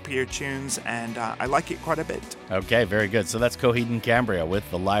their poppier tunes, and I like it quite a bit. Okay, very good. So that's Coheed and Cambria with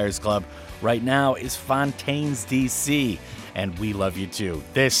The Liars Club. Right now is Fontaines DC, and We Love You Too.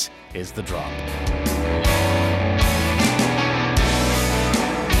 This is The Drop.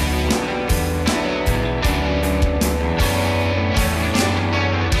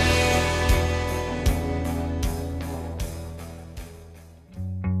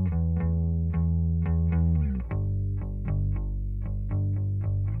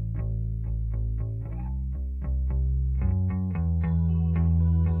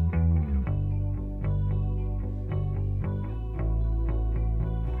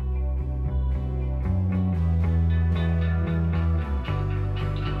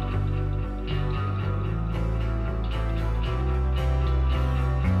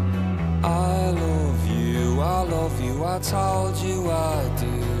 I told you I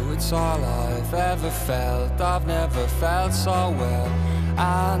do, it's all I've ever felt. I've never felt so well.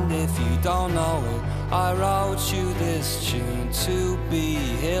 And if you don't know it, I wrote you this tune to be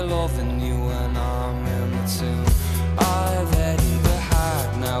here loving you when I'm in the tune. I've headed the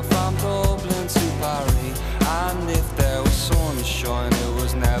hack now from Dublin to Paris, and if there was sunshine it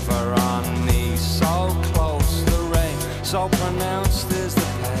was never on me. So close the rain, so pronounced is the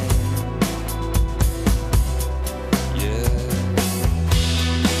pain.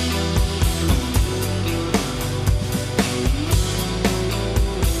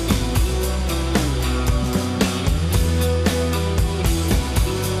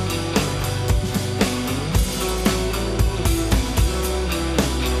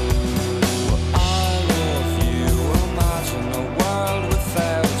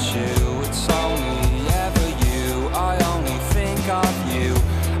 Of you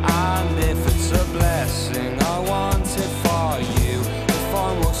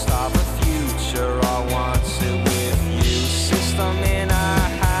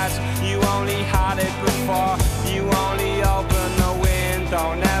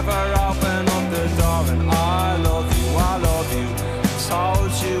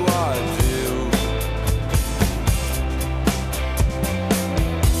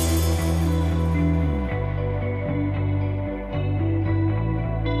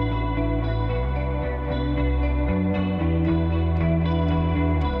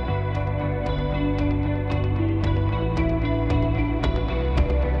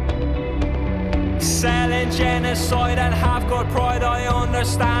Selling genocide and have got pride, I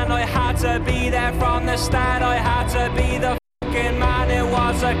understand. I had to be there from the start, I had to be the fucking man. It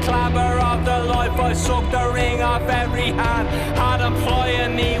was a clabber of the life, I sucked the ring off every hand. Had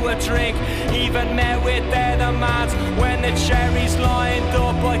employing me with drink, even met with their demands. When the cherries lined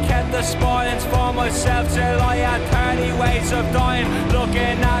up, I kept the spoilings for myself till I had 30 ways of dying.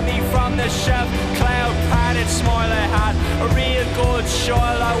 Looking at me from the shelf, cloud padded smile I had. A real good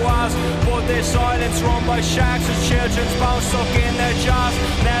child I was, but this island's run by sharks with children's bones stuck in their jaws.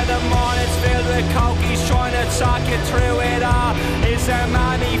 Now the morning's filled with cokies trying to talk you through it all. Is their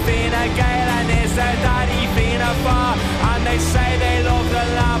mommy Fina Gale and is their daddy Fina Far? And they say they love the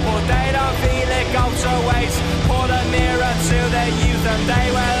land, but they don't feel it goes to waste. Put a mirror to their youth and they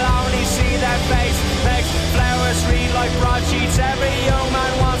will only see their face. Makes flowers read like broadsheets, every young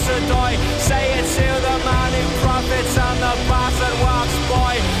man wants to die. Say it to the man who profits and the bastard walks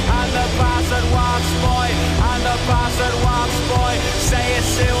by. And the bastard walks by, and the bastard walks by. Say it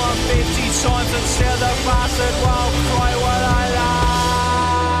to him 50 times and still the bastard won't cry. What I lie.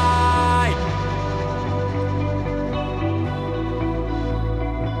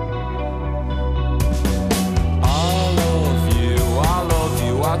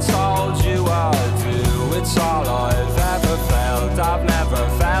 I told you I'd do, it's all I've ever felt. I've never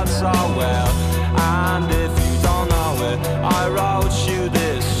felt so well. And if you don't know it, I wrote you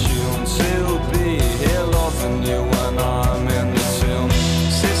this tune to be here loving you when I'm in the tune.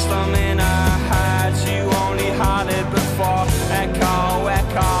 System in our heads, you only had it before. Echo,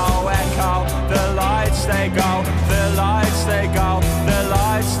 echo, echo. The lights they go, the lights they go, the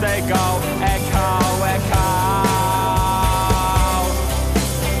lights they go. Echo, echo.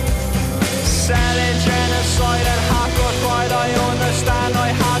 Selling genocide and hardcore pride, I understand. I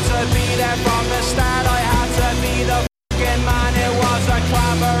had to be there from the start, I had to be the fucking man. It was a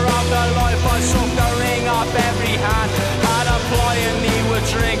clamor of the life, I sucked the ring off every hand. Had employing me with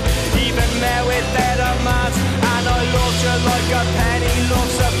drink, even met with their demands. And I loved you like a penny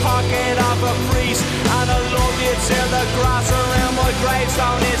loves a pocket of a priest. And I love you till the grass around my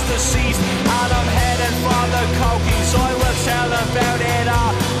gravestone is deceased. And I'm headed for the cokies, I will tell them about it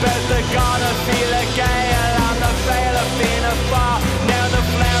all. About the god of Fela Gale and the veil of Fina Far. Now the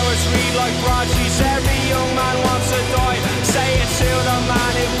flowers read like broadsheets, every young man wants to die. Say it to the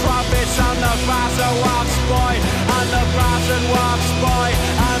man who profits and the bastard walks by. And the bastard walks by,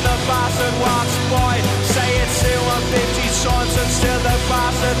 and the bastard walks by. Say it to him 50 times and still the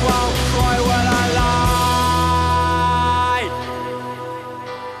bastard won't cry. When I lie.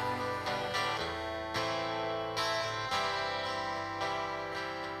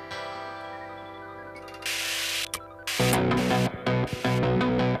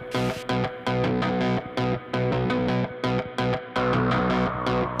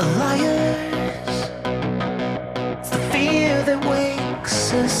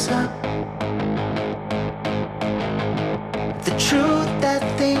 The truth that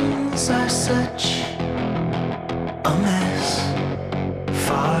things are such a mess,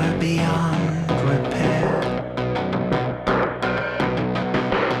 far beyond repair.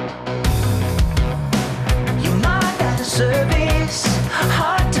 Your mind at a service,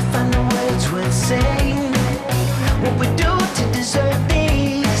 hard to find the words worth saying. What we do to deserve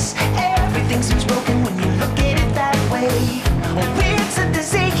this, everything seems broken when you look at it that way. We're a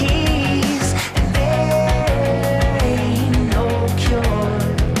disease, and there ain't no cure.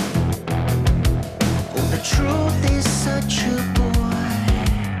 The truth is such a bore.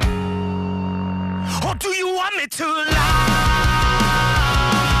 Or do you want me to lie?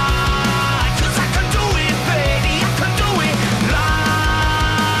 'Cause I can do it, baby, I can do it. Lie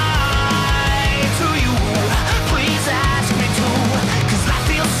to you, please ask me to. 'Cause I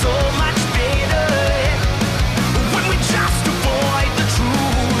feel so much better when we just avoid the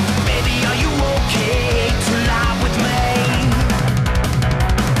truth. Baby, are you okay to lie with me?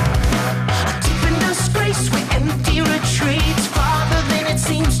 Deep in disgrace with empty retreats, farther than it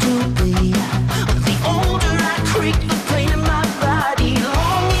seems to be. The older I creep,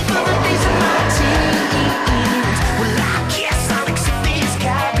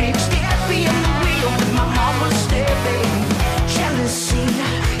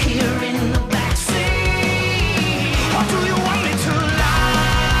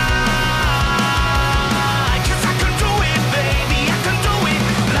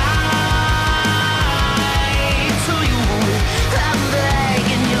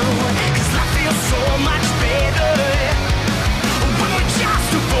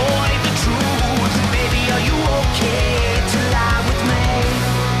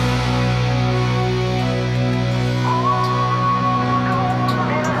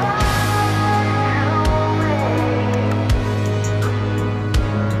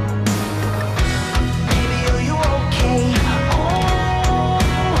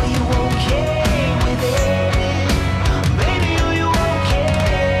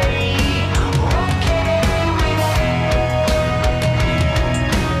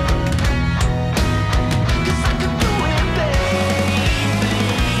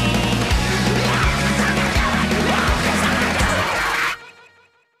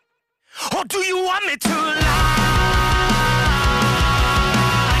 Or do you want me to lie?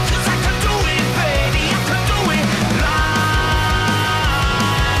 'Cause I can do it, baby, I can do it. Lie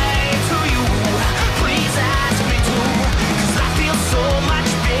to you, please ask me to. 'Cause I feel so much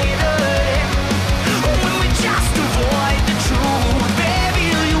better when we just avoid the truth. Baby,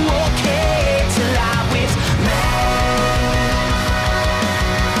 are you okay to lie with me?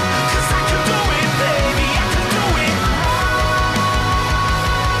 'Cause I can do it, baby, I can do it.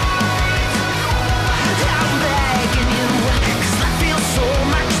 I'm begging you, 'cause I feel so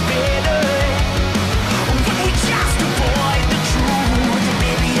much better when we just avoid the truth.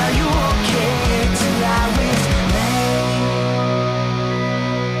 Baby, are you okay to lie with me?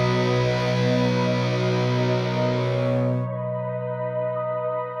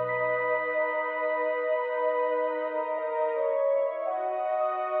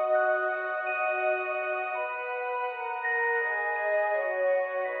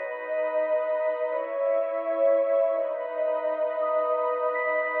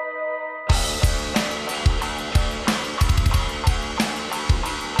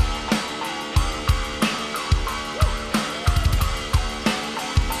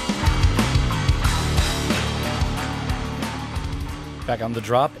 Back on the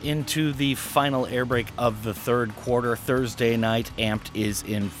drop into the final air break of the third quarter. Thursday night, AMPED is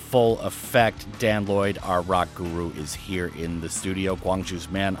in full effect. Dan Lloyd, our rock guru, is here in the studio. Gwangju's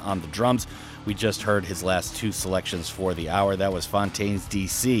man on the drums. We just heard his last two selections for the hour. That was Fontaines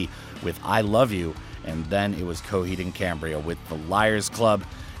DC with I Love You, and then it was Coheed and Cambria with The Liars Club.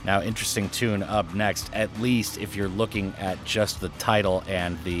 Now, interesting tune up next, at least if you're looking at just the title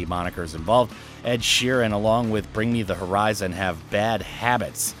and the monikers involved. Ed Sheeran, along with Bring Me the Horizon, have Bad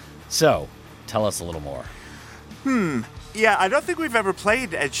Habits. So, tell us a little more. Yeah, I don't think we've ever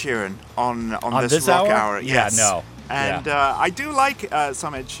played Ed Sheeran on this rock hour? hour. Yes. Yeah, no. And I do like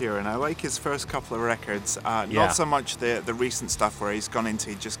some Ed Sheeran. I like his first couple of records. Not so much the recent stuff where he's gone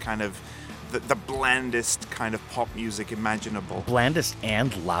into just kind of the blandest kind of pop music imaginable. Blandest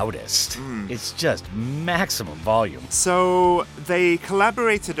and loudest. It's just maximum volume. So they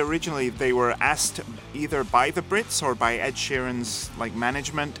collaborated originally. They were asked either by the Brits or by Ed Sheeran's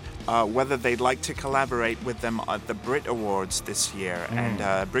management whether they'd like to collaborate with them at the Brit Awards this year.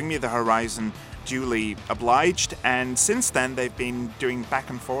 And Bring Me the Horizon duly obliged. And since then they've been doing back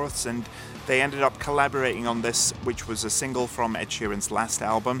and forths, and they ended up collaborating on this, which was a single from Ed Sheeran's last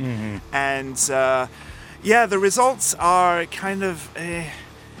album. And the results are kind of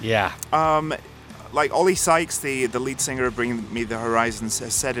like Ollie Sykes, the lead singer of Bring Me the Horizons,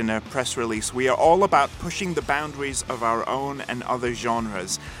 has said in a press release, "We are all about pushing the boundaries of our own and other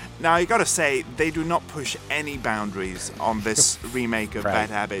genres." Now, you gotta say, they do not push any boundaries on this remake of Bad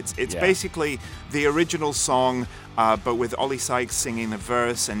Habits. It's basically the original song, but with Ollie Sykes singing the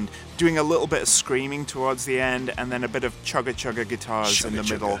verse and doing a little bit of screaming towards the end, and then a bit of chugga-chugga guitars in the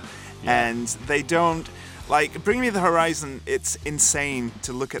middle. And they don't... Bring Me the Horizon, it's insane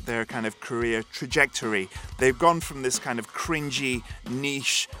to look at their kind of career trajectory. They've gone from this kind of cringy,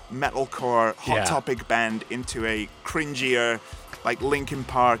 niche, metalcore, Hot Topic band into a cringier, Linkin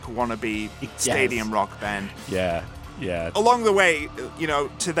Park wannabe stadium rock band. Yeah. Along the way,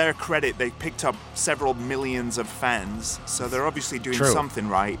 to their credit, they picked up several millions of fans, so they're obviously doing something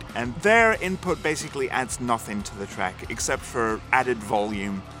right. And their input basically adds nothing to the track, except for added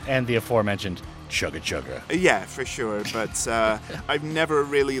volume. And the aforementioned chugga chugga. Yeah, for sure. But I've never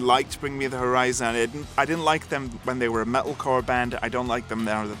really liked Bring Me the Horizon. I didn't like them when they were a metalcore band. I don't like them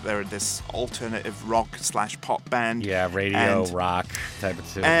now that they're this alternative rock/pop band. Yeah, radio rock type of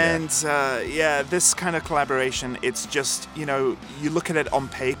thing. And this kind of collaboration, it's just, you look at it on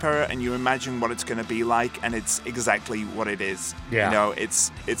paper and you imagine what it's going to be like, and it's exactly what it is. Yeah.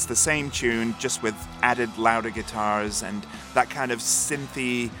 It's the same tune, just with added louder guitars and that kind of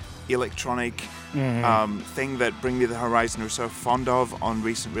synthy electronic thing that Bring Me the Horizon are so fond of on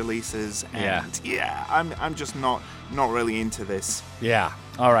recent releases. And I'm just not really into this. Yeah.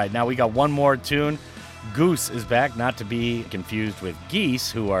 All right, now we got one more tune. Goose is back, not to be confused with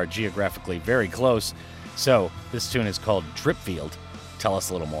Geese, who are geographically very close. So this tune is called Dripfield. Tell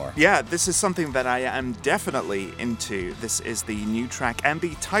us a little more. Yeah, this is something that I am definitely into. This is the new track and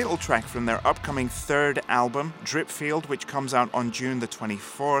the title track from their upcoming third album, Dripfield, which comes out on June the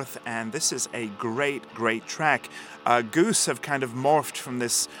 24th. And this is a great track. Goose have kind of morphed from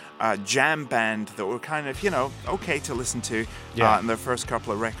this jam band that were kind of, okay to listen to in their first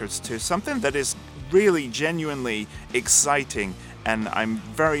couple of records to something that is really genuinely exciting and I'm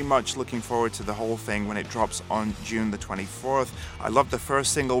very much looking forward to the whole thing when it drops on June the 24th. I love the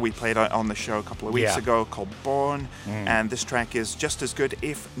first single we played on the show a couple of weeks ago called Born, and this track is just as good,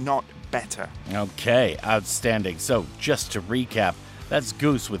 if not better. Okay, outstanding. So, just to recap, that's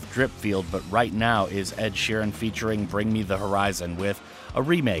Goose with Dripfield, but right now is Ed Sheeran featuring Bring Me the Horizon with a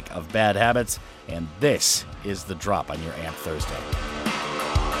remake of Bad Habits, and this is the drop on your AMP Thursday.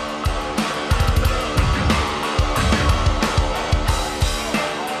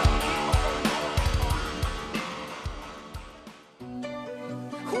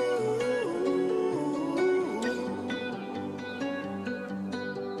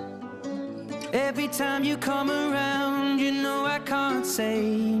 Every time you come around, you know I can't say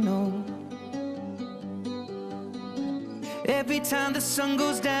no. Every time the sun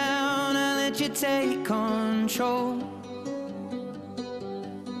goes down, I let you take control.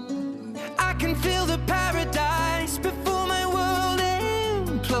 I can feel the paradise before my world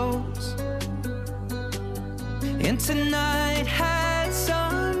implodes. And tonight had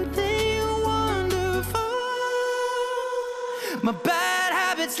something wonderful. My bad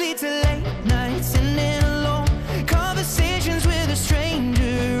habits lead to late nights and then alone conversations with a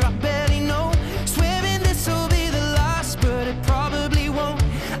stranger I barely know. Swearing this will be the last, but it probably won't.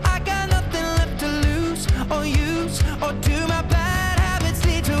 I got nothing left to lose or use or do. My bad habits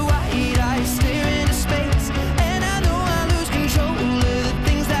lead to white eyes stare into space, and I know I lose control of the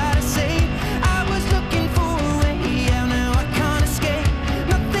things that I say. I was looking for a way out, now I can't escape.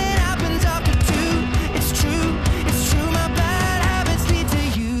 Nothing happens after two. It's true, it's true. My bad habits lead to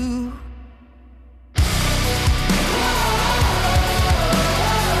you.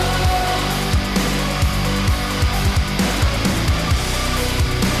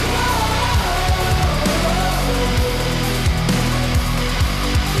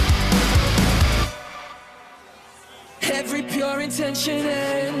 Every pure intention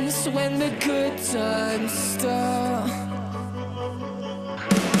ends when the good times start.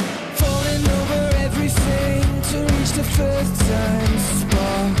 Falling over everything to reach the first time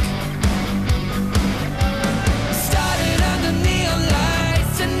spark. Started under neon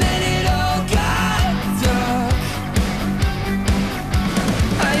lights and then it all got dark.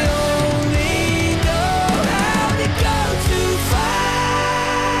 I only know how to go too far.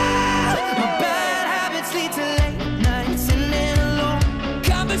 My bad habits lead to late nights and then alone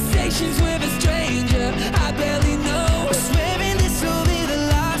conversations with a stranger I barely know. Swearing this will be the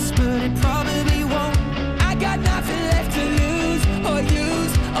last, but it probably won't. I got nothing left to lose or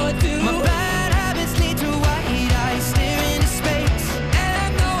use or do. My bad habits lead to white eyes stare into space, and I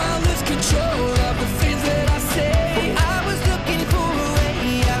know I'll lose control of the things that I say. I was looking for a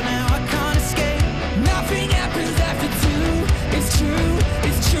way out, now I can't escape. Nothing happens after two. It's true,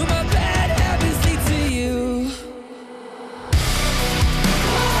 it's true. My bad habits lead to you.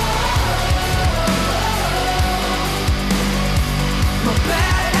 My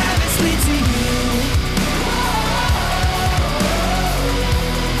bad habits lead to you.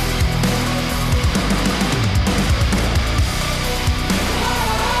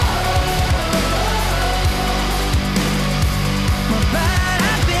 My bad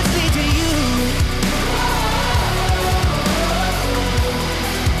habits lead to you.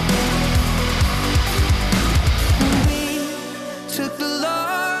 We took the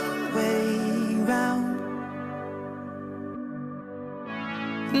long way round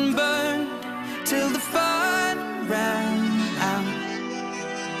and burned till the fun ran out.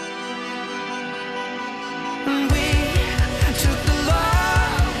 And we took the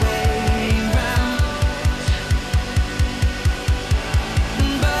long way round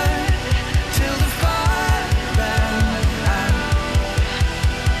and burned till the fun ran out.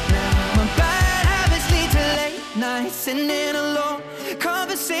 My bad habits lead to late nights and then alone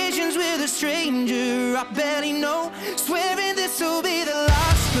conversations with a stranger I barely know. Swearing this will be the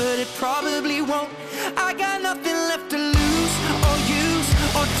last, but it probably won't. I got nothing left to lose or use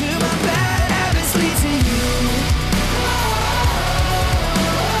or do. My bad habits lead to you.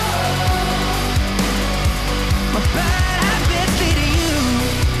 My bad habits lead to you.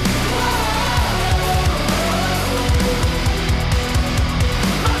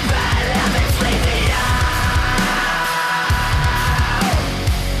 My bad habits lead to you.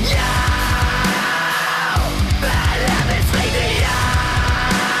 Bad habits lead to you.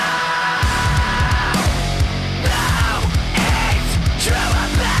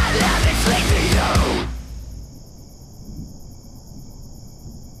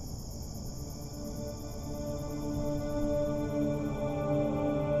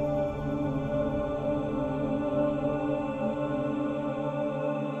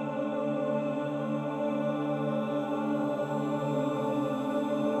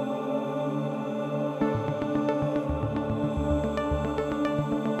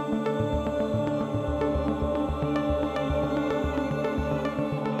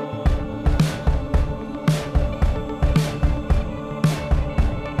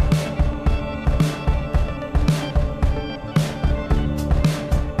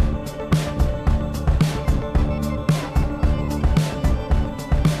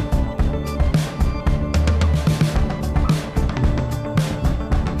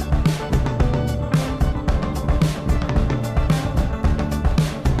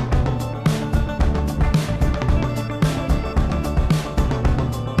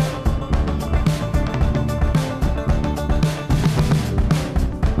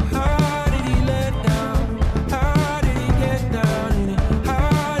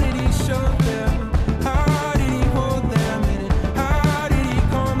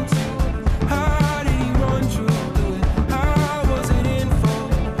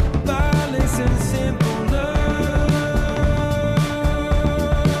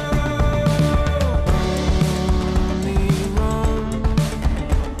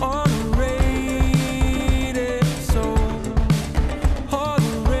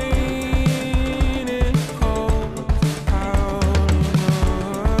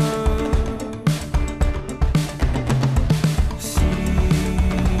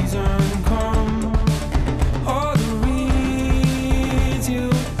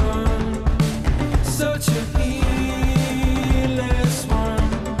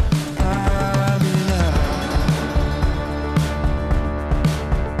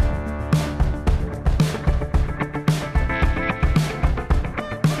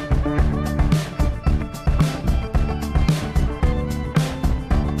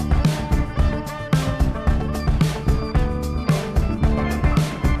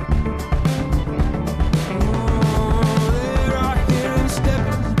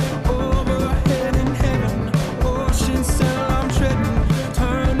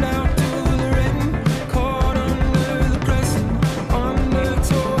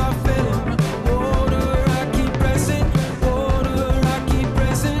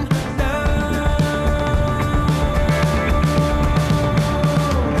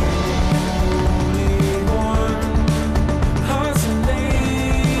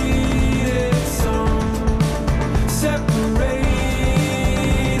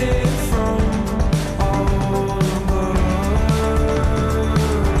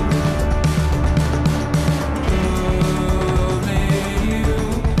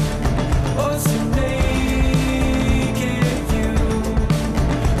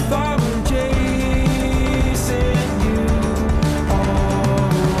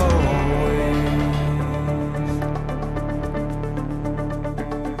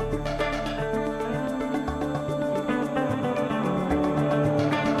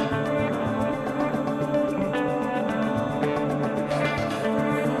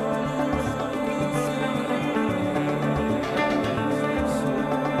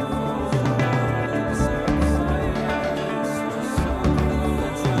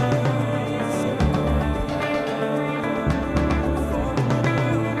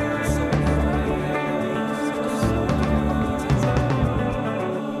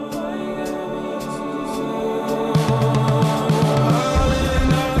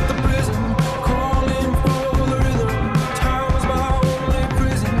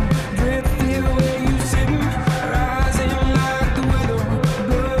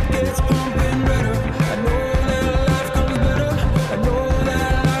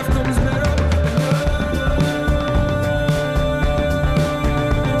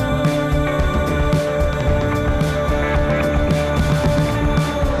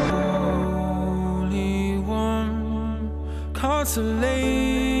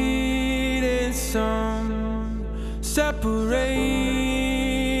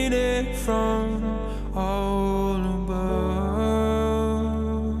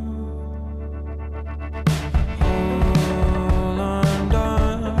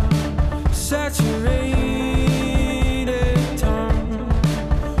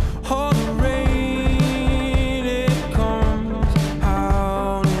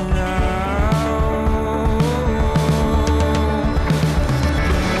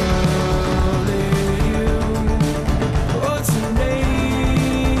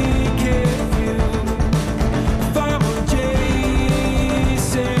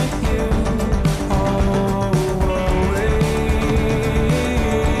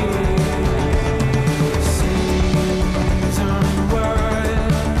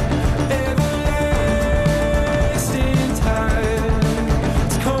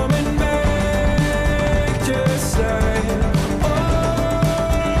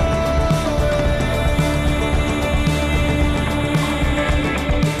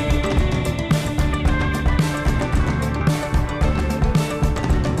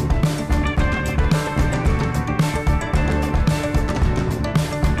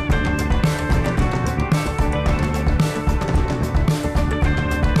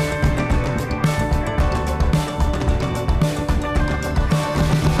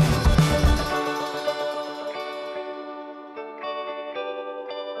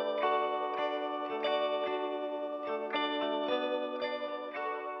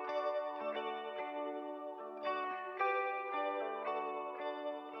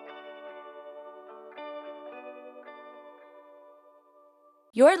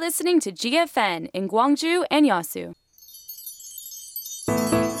 You're listening to GFN in Gwangju and Yasu.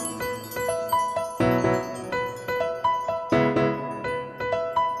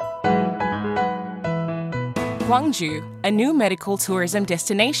 Gwangju, a new medical tourism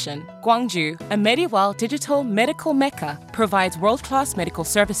destination. Gwangju, a medieval digital medical mecca, provides world-class medical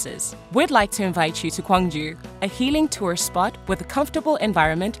services. We'd like to invite you to Gwangju, a healing tourist spot with a comfortable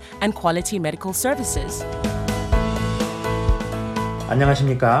environment and quality medical services.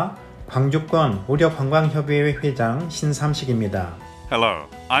 안녕하십니까? 광주권 의료관광협의회 회장 신삼식입니다. Hello,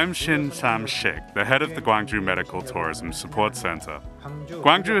 I'm Shin Sam-shik, the head of the Gwangju Medical Tourism Support Center.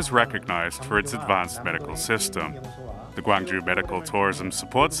 Gwangju is recognized for its advanced medical system. The Gwangju Medical Tourism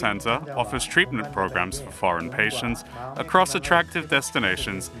Support Center offers treatment programs for foreign patients across attractive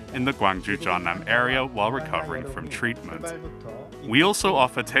destinations in the Gwangju-Jeonnam area while recovering from treatment. We also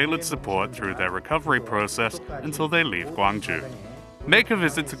offer tailored support through their recovery process until they leave Gwangju. Make a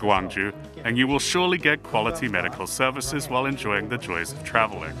visit to Gwangju, and you will surely get quality medical services while enjoying the joys of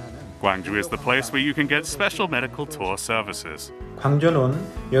traveling. Gwangju is the place where you can get special medical tour services. 광주는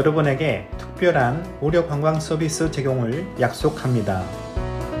여러분에게 특별한 의료 관광 서비스 제공을 약속합니다.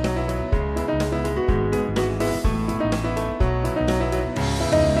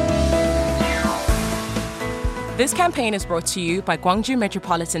 This campaign is brought to you by Gwangju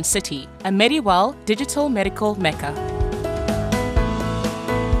Metropolitan City, a medieval digital medical mecca.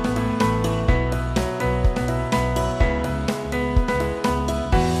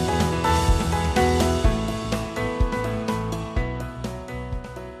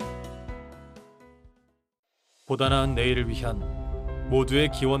 보다 나은 내일을 위한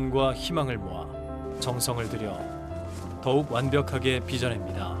모두의 기원과 희망을 모아 정성을 들여 더욱 완벽하게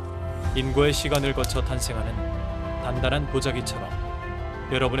빚어냅니다. 인고의 시간을 거쳐 탄생하는 단단한 보자기처럼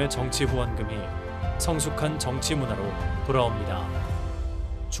여러분의 정치 후원금이 성숙한 정치 문화로 돌아옵니다.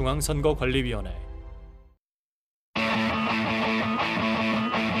 중앙선거관리위원회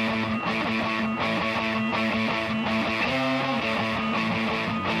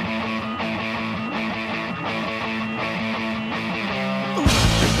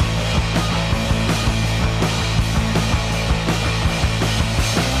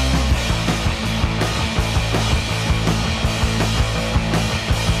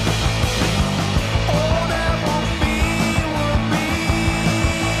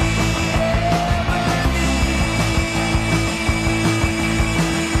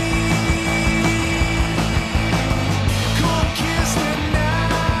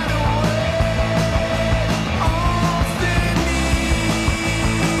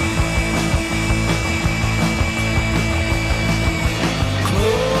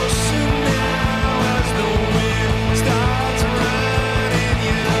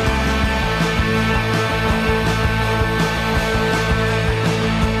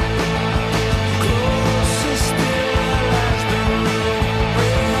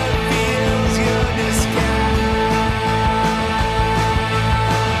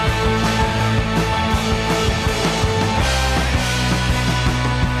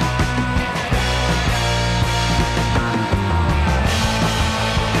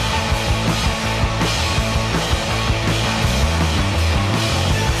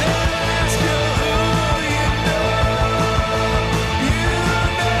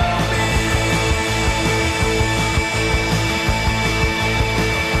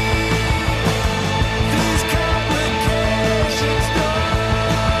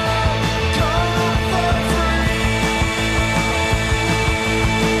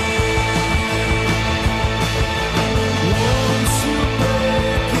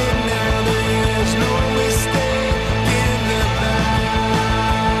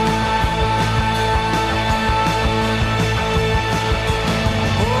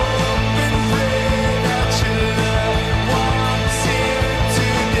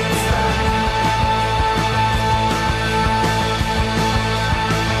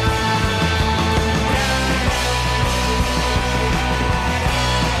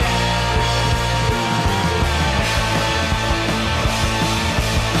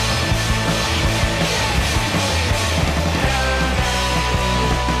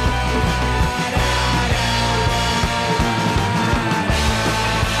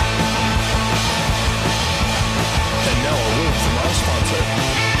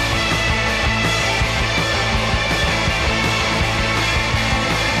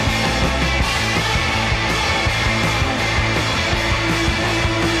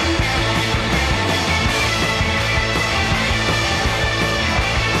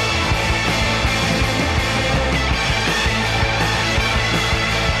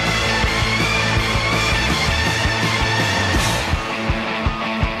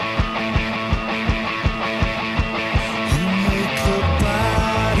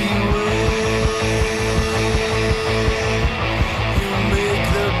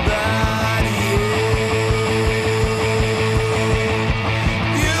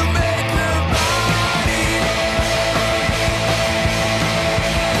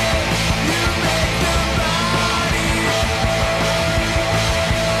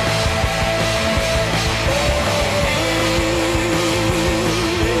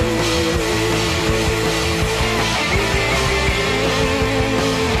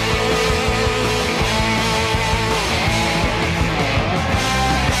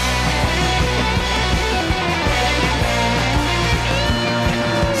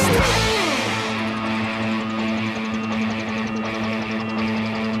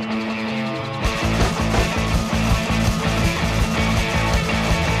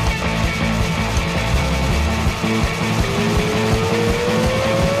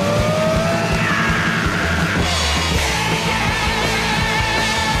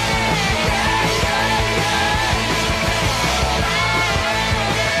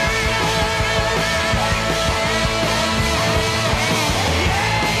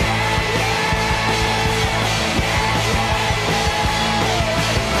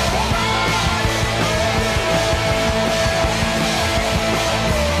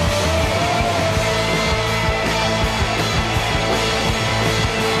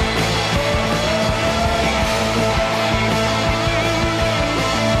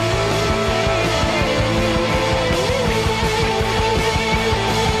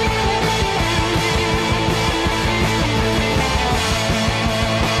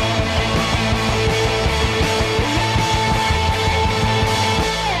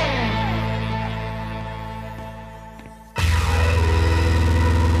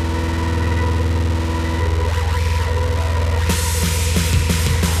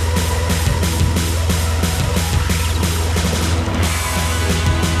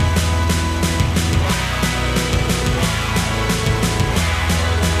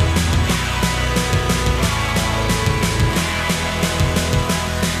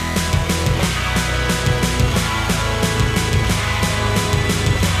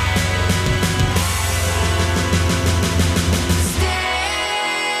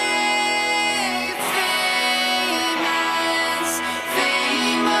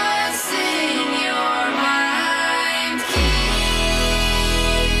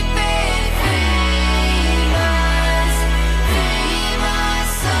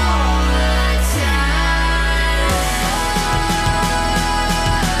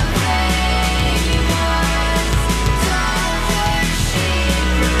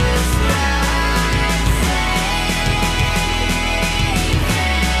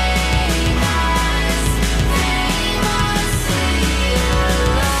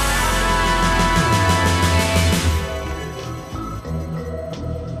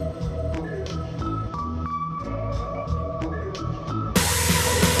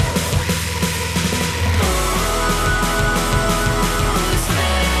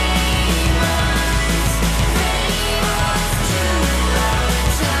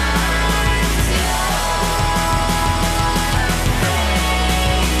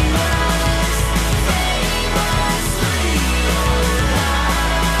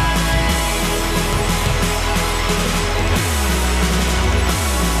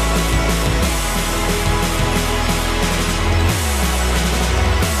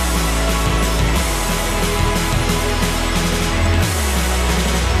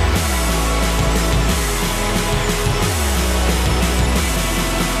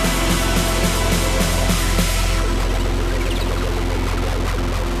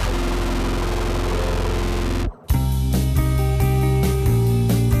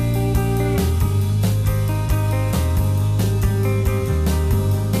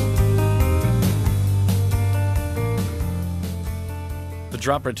The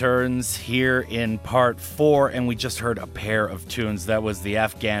drop returns here in part 4, and we just heard a pair of tunes. That was the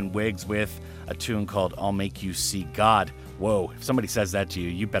Afghan Whigs with a tune called I'll Make You See God. Whoa, if somebody says that to you,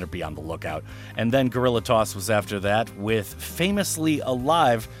 you better be on the lookout. And then Guerilla Toss was after that with Famously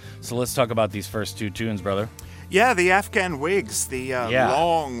Alive. So let's talk about these first two tunes, brother. Yeah, the Afghan Whigs, the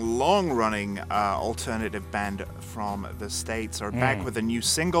long-running alternative band from the States, are back with a new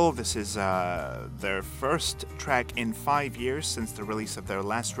single. This is their first track in 5 years since the release of their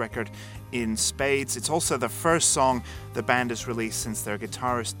last record, In Spades. It's also the first song the band has released since their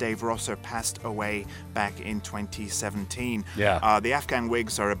guitarist Dave Rosser passed away back in 2017. The Afghan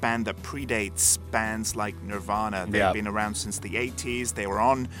Whigs are a band that predates bands like Nirvana. They've been around since the 80s. They were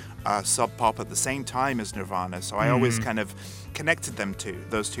on Sub Pop at the same time as Nirvana, so I always kind of connected them to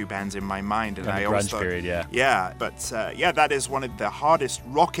those two bands in my mind. And I always thought, that is one of the hardest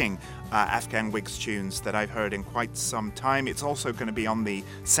rocking Afghan Whigs tunes that I've heard in quite some time. It's also going to be on the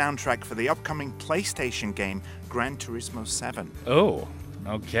soundtrack for the upcoming PlayStation game Gran Turismo 7. Oh,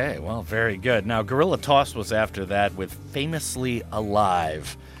 okay. Well, very good. Now, Guerilla Toss was after that with Famously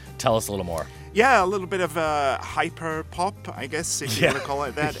Alive. Tell us a little more. Yeah, a little bit of hyper pop, I guess, if you want to call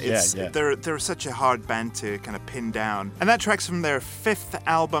it that. They're such a hard band to kind of pin down. And that track's from their 5th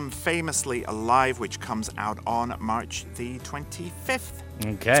album, Famously Alive, which comes out on March the 25th.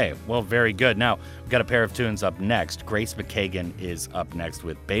 Okay, well, very good. Now, we've got a pair of tunes up next. Grace McKagan is up next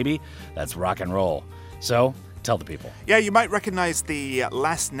with Baby. That's rock and roll. So, tell the people. Yeah, you might recognize the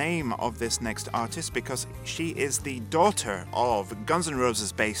last name of this next artist because she is the daughter of Guns N'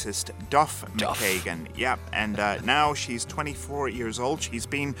 Roses bassist Duff McKagan. Yep, and now she's 24 years old. She's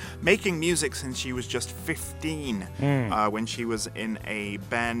been making music since she was just 15 when she was in a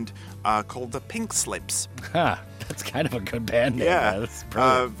band called the Pink Slips. That's kind of a good band name. Yeah, that's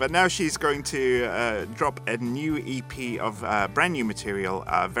brilliant. but now she's going to drop a new EP of brand new material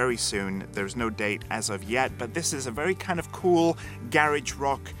very soon. There's no date as of yet, but this is a very kind of cool garage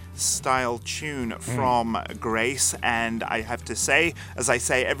rock style tune from Grace, and I have to say, as I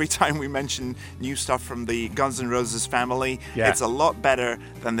say every time we mention new stuff from the Guns N' Roses family, it's a lot better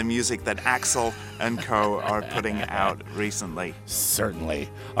than the music that Axl and co are putting out recently. Certainly.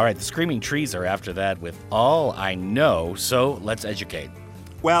 All right, the Screaming Trees are after that with All I Know, so let's educate.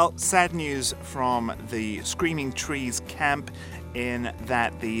 Well, sad news from the Screaming Trees camp in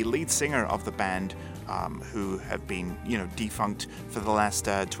that the lead singer of the band, who have been, defunct for the last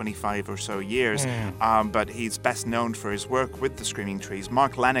 25 or so years. But he's best known for his work with the Screaming Trees.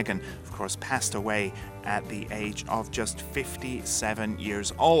 Mark Lanegan, of course, passed away at the age of just 57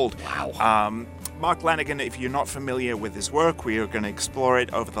 years old. Wow. Mark Lanegan, if you're not familiar with his work, we are going to explore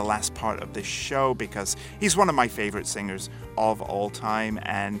it over the last part of this show because he's one of my favorite singers of all time,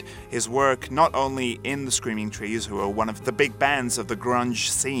 and his work not only in the Screaming Trees, who are one of the big bands of the grunge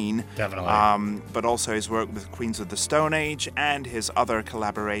scene, but also his work with Queens of the Stone Age and his other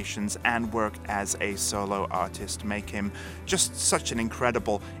collaborations and work as a solo artist make him just such an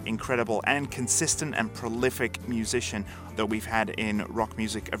incredible and consistent and prolific musician that we've had in rock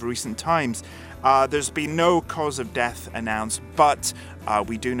music of recent times. There's been no cause of death announced, but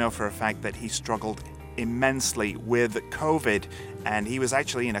we do know for a fact that he struggled immensely with COVID, and he was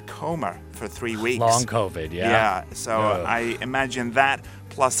actually in a coma for 3 weeks. Long COVID, Yeah, so I imagine that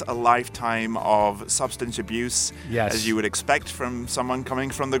plus a lifetime of substance abuse, as you would expect from someone coming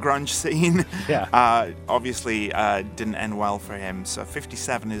from the grunge scene, obviously didn't end well for him. So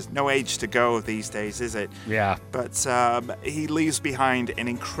 57 is no age to go these days, is it? Yeah. But he leaves behind an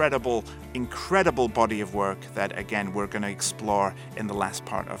incredible body of work that, again, we're going to explore in the last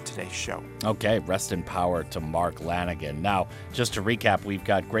part of today's show. Okay, rest in power to Mark Lanegan. Now, just to recap, we've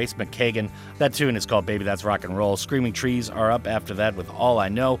got Grace McKagan. That tune is called Baby That's Rock and Roll. Screaming Trees are up after that with All I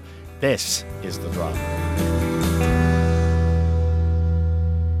Know. This is The Drop.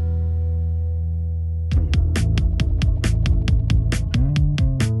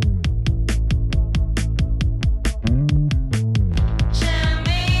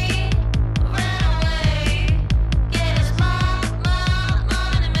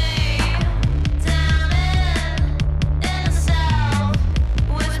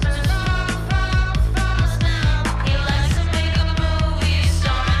 He likes to make a movie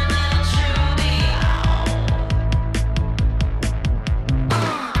starring in a true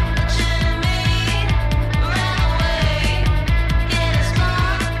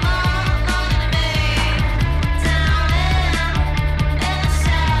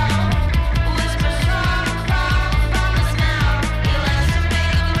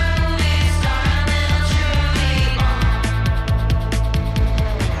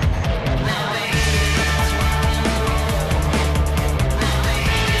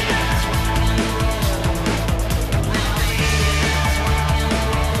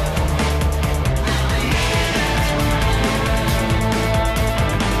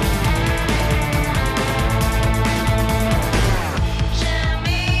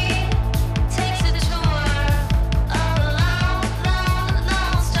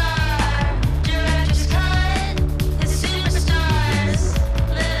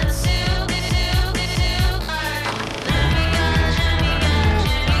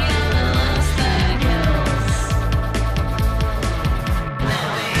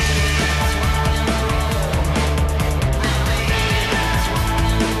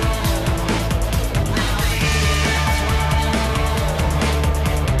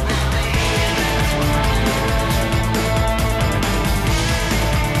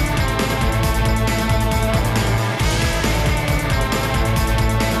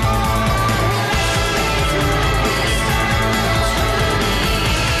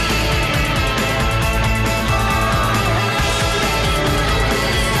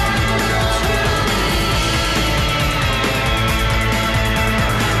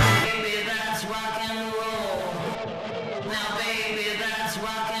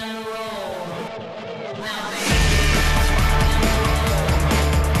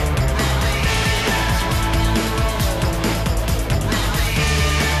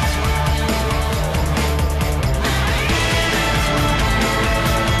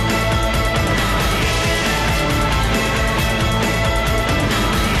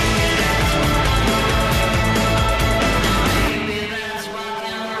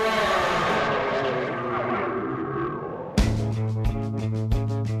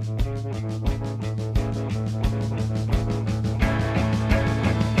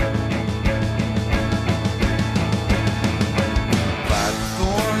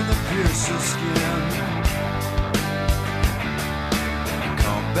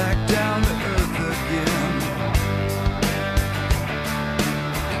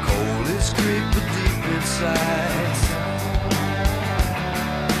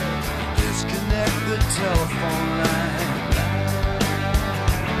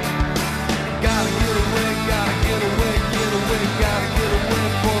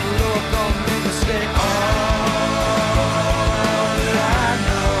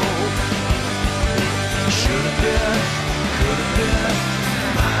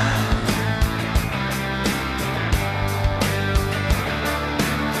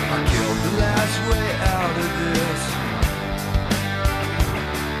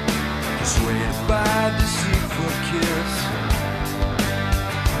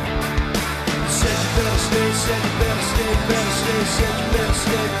stay, said you better stay, said you better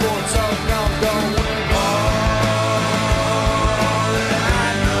stay, for it's all gone, gone away. All that I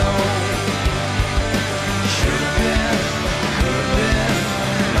know should have been, could have been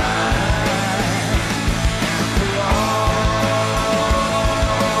mine. For all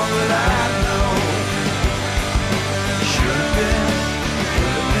that I know should have been,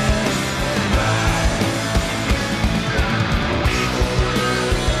 could have been mine.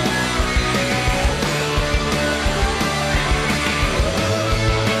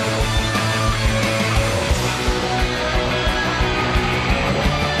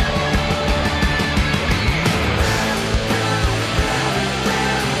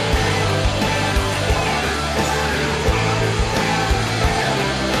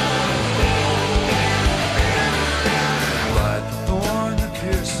 Like the thorn that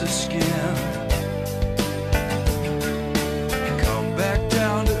pierced the skin, come back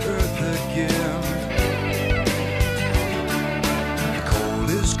down to earth again. The cold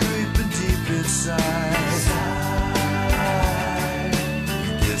is creeping deep inside.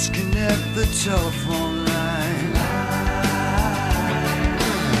 Disconnect the telephone line.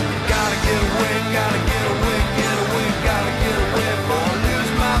 Gotta get away, gotta get away, get away, gotta get away before I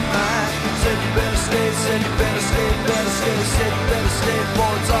lose my mind. Said you better stay, said you better stay, better stay, said you better stay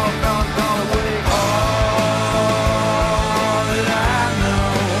before it's all gone, gone away. All that I know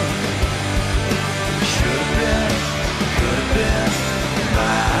should have been, could have been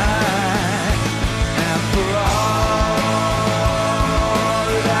mine. And for all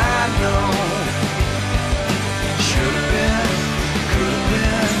that I know should have been, could have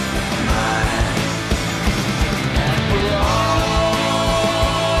been mine. And for all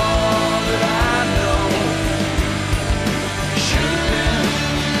that I know should have been,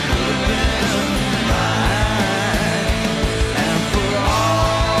 could have been mine. And for all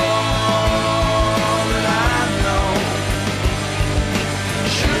that I know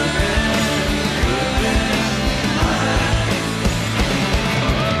should have been, could have been mine. That I know should have been, could have been mine.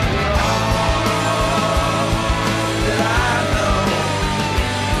 For all I know,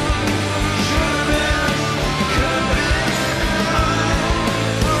 for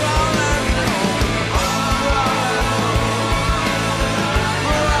all I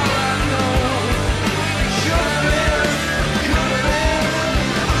know,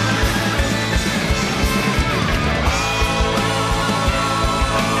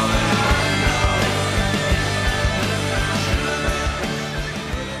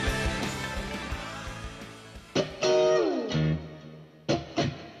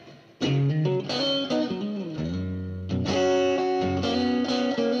 should have been, could have been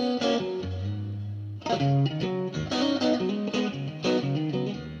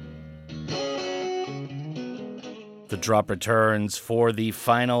The drop returns for the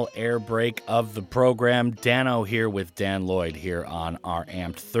final air break of the program. Dano here with Dan Lloyd here on our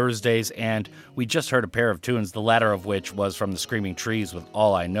Amped Thursdays, and we just heard a pair of tunes, the latter of which was from the Screaming Trees with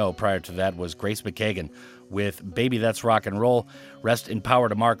All I Know. Prior to that was Grace McKagan with Baby That's Rock and Roll. Rest in power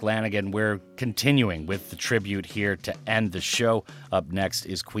to Mark Lanegan. We're continuing with the tribute here to end the show. Up next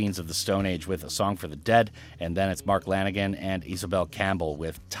is Queens of the Stone Age with A Song for the Dead, and then it's Mark Lanegan and Isabel Campbell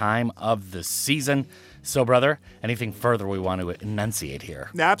with Time of the Season. So, brother, anything further we want to enunciate here?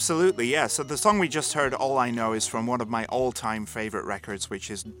 Absolutely, yeah. So the song we just heard, All I Know, is from one of my all-time favorite records,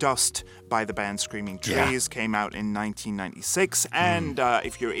 which is Dust by the band Screaming Trees. Came out in 1996. And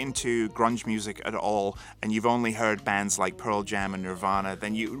if you're into grunge music at all, and you've only heard bands like Pearl Jam and Nirvana,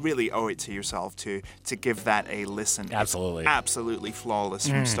 then you really owe it to yourself to give that a listen. Absolutely. It's absolutely flawless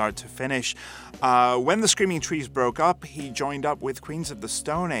from start to finish. When the Screaming Trees broke up, he joined up with Queens of the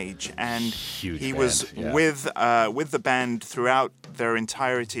Stone Age, and he was with the band throughout their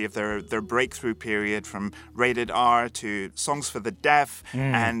entirety of their breakthrough period, from Rated R to Songs for the Deaf,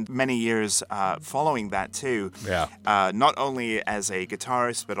 and many years following that too. Not only as a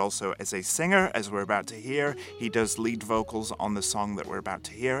guitarist, but also as a singer, as we're about to hear. He does lead vocals on the song that we're about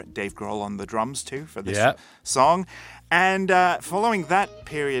to hear. Dave Grohl on the drums too for this song. And following that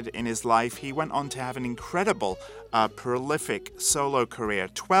period in his life, he went on to have an incredible prolific solo career,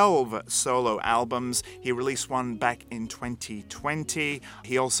 12 solo albums. He released one back in 2020.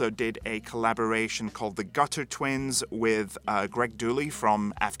 He also did a collaboration called The Gutter Twins with Greg Dooley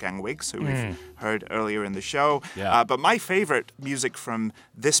from Afghan Whigs, who we've heard earlier in the show. But my favorite music from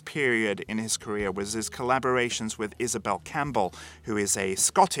this period in his career was his collaborations with Isabel Campbell, who is a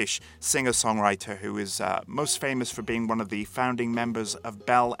Scottish singer-songwriter who is most famous for being one of the founding members of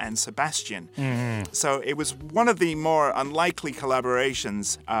Belle and Sebastian. So it was one of the more unlikely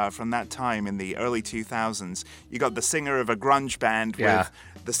collaborations from that time in the early 2000s. You got the singer of a grunge band with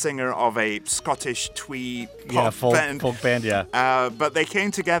the singer of a Scottish twee folk band. Folk band, yeah. But they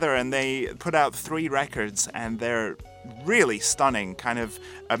came together and they put out 3 records, and they're really stunning, kind of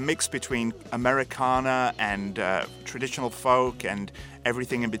a mix between Americana and traditional folk and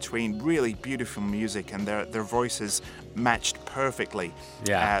everything in between. Really beautiful music, and their voices matched perfectly.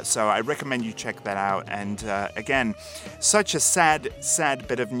 Yeah. So I recommend you check that out. And again, such a sad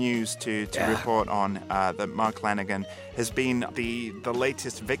bit of news to report on, that Mark Lanegan has been the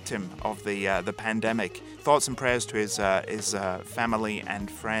latest victim of the pandemic. Thoughts and prayers to his family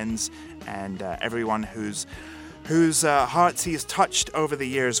and friends and everyone whose hearts he has touched over the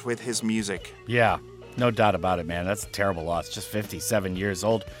years with his music. Yeah, no doubt about it, man. That's a terrible loss. Just 57 years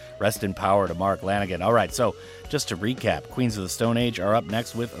old. Rest in power to Mark Lanegan. All right, so just to recap, Queens of the Stone Age are up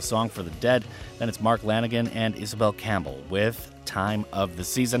next with A Song for the Dead. Then it's Mark Lanegan and Isabel Campbell with Time of the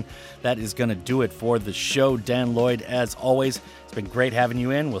Season. That is going to do it for the show. Dan Lloyd, as always, it's been great having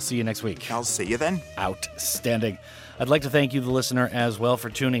you in. We'll see you next week. I'll see you then. Outstanding. I'd like to thank you, the listener, as well for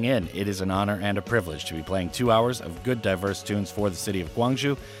tuning in. It is an honor and a privilege to be playing 2 hours of good, diverse tunes for the city of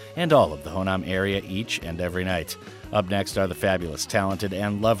Gwangju and all of the Honam area each and every night. Up next are the fabulous, talented,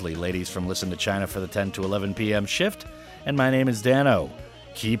 and lovely ladies from Listen to China for the 10 to 11 p.m. shift. And my name is Dano.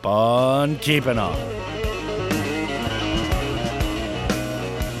 Keep on keeping on.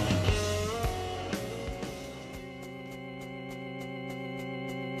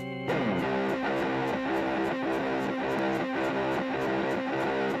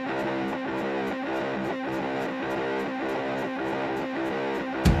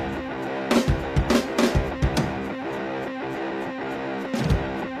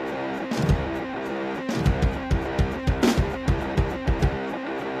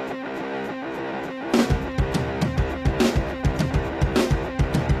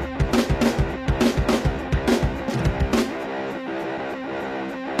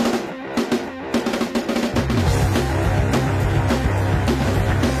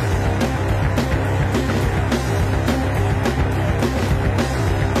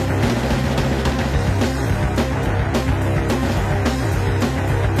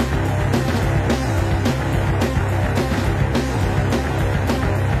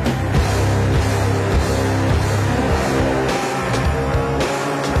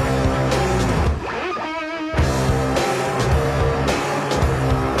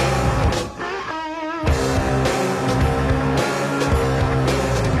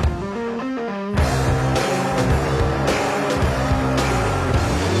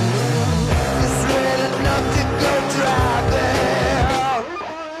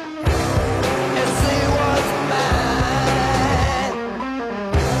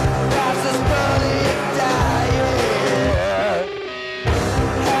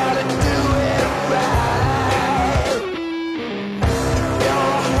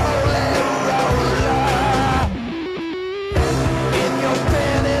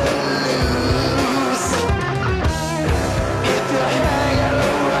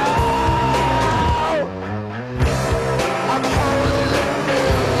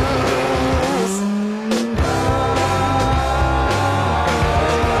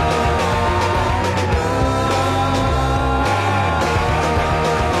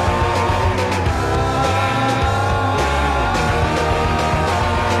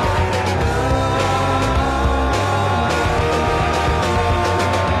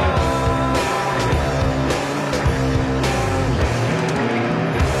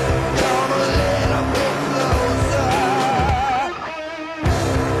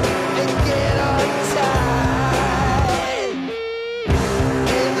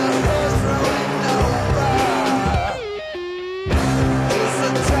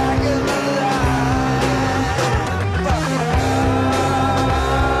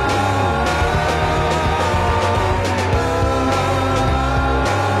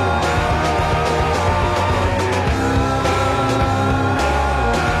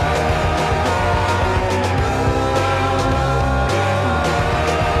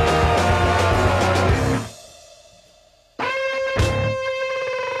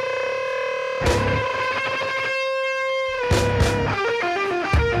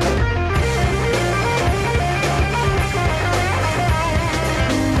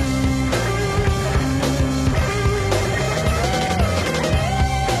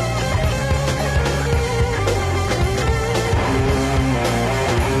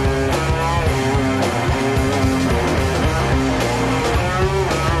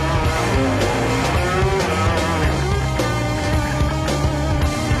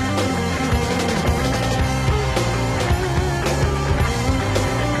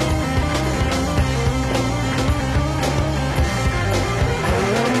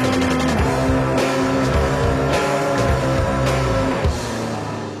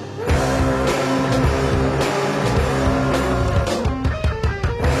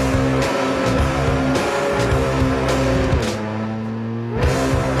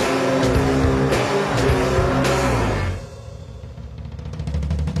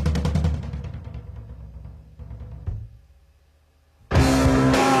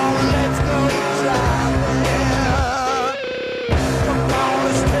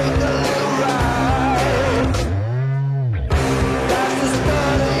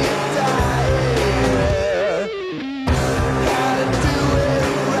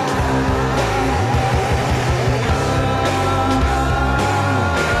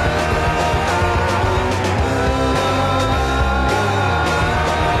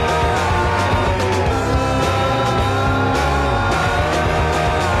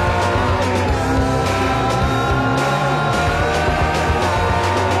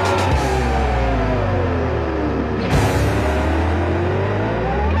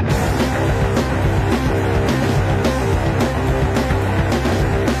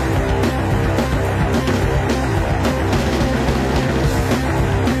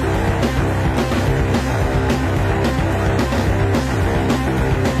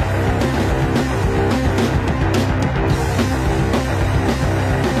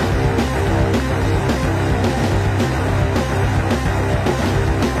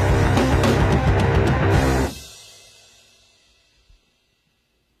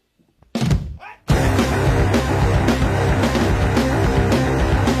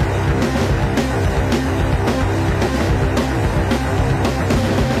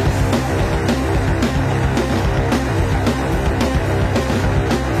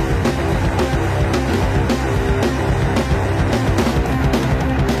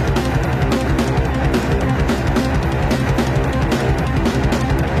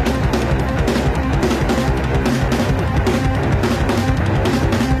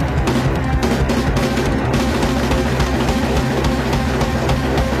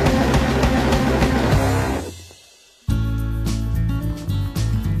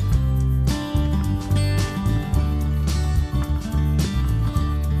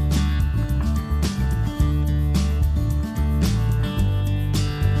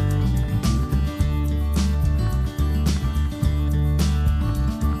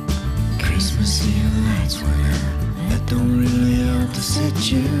 Christmas Eve lights went out. That don't really help the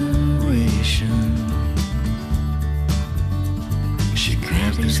situation. She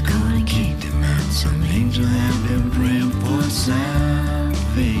grabbed his coat and kicked him out. Some angel had been praying for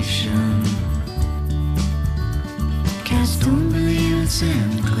salvation. Cats don't believe in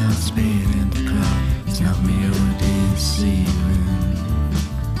Santa Claus, spade in the cloud. It's not me or deceiving.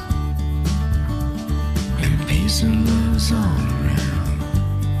 And peace and love's all around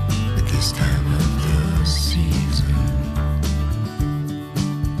at this time of the season.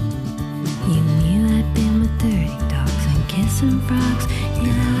 You knew I'd been with 30 dogs and kissing frogs. You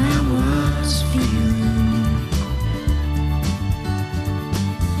know how I was feeling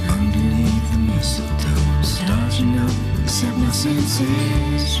underneath the mistletoe. Stars, you know, set my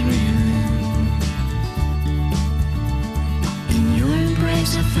senses reeling. In your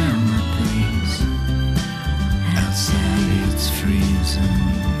embrace I found my place. Outside it's freezing.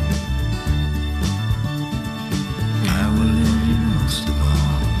 I will love you most of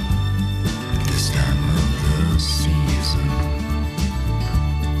all at this time of the season.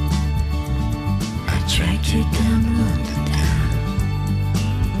 I tracked you down to London town,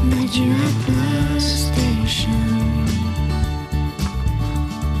 met you at the station.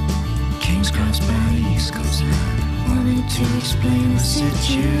 King's Cross by the East Coast line. Wanted to explain the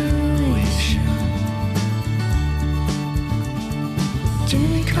situation.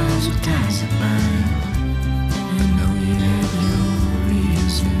 Dirty cars with ties that bind. I know you had your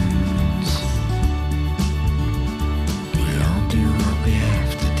reasons. We all do what we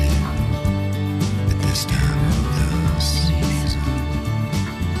have to do at this time of the season.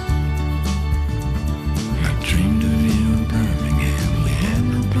 I dreamed of you in Birmingham. We had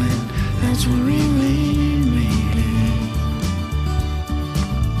no plan. That's where we made it.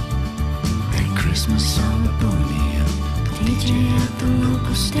 That Christmas song that brought me up. The DJ at the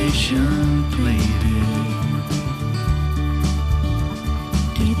local station played it.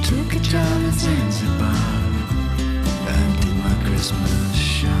 You took a job at Zanzibar. I did my Christmas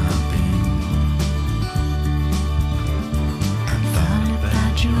shopping. I thought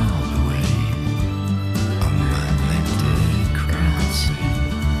about you all the way on my Atlantic crossing.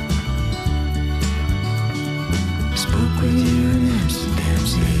 Spoke with you in Amsterdam,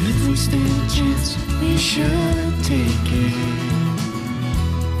 said if we stand a chance, we should take it.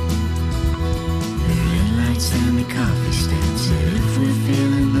 The red lights and the coffee stand said if we're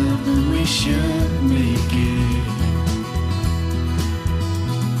feeling love, then we should make it.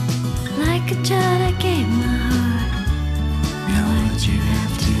 Like a child, I gave my heart. Now why'd you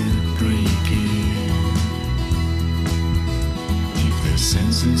have to break it? If there's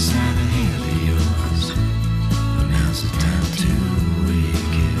sense inside a hand of yours, well, now's the time to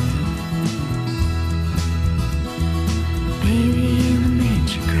wake it. Baby in the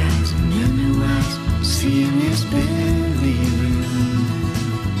manger cries, and young new eyes, seeing is believing.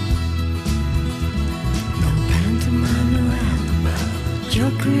 No pantomime, no alibi.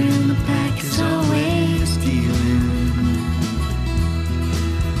 Joker in the back is always dealing.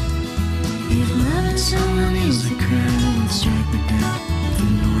 If loving someone is the crime, strike me down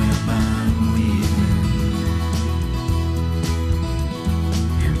from the web I'm weaving.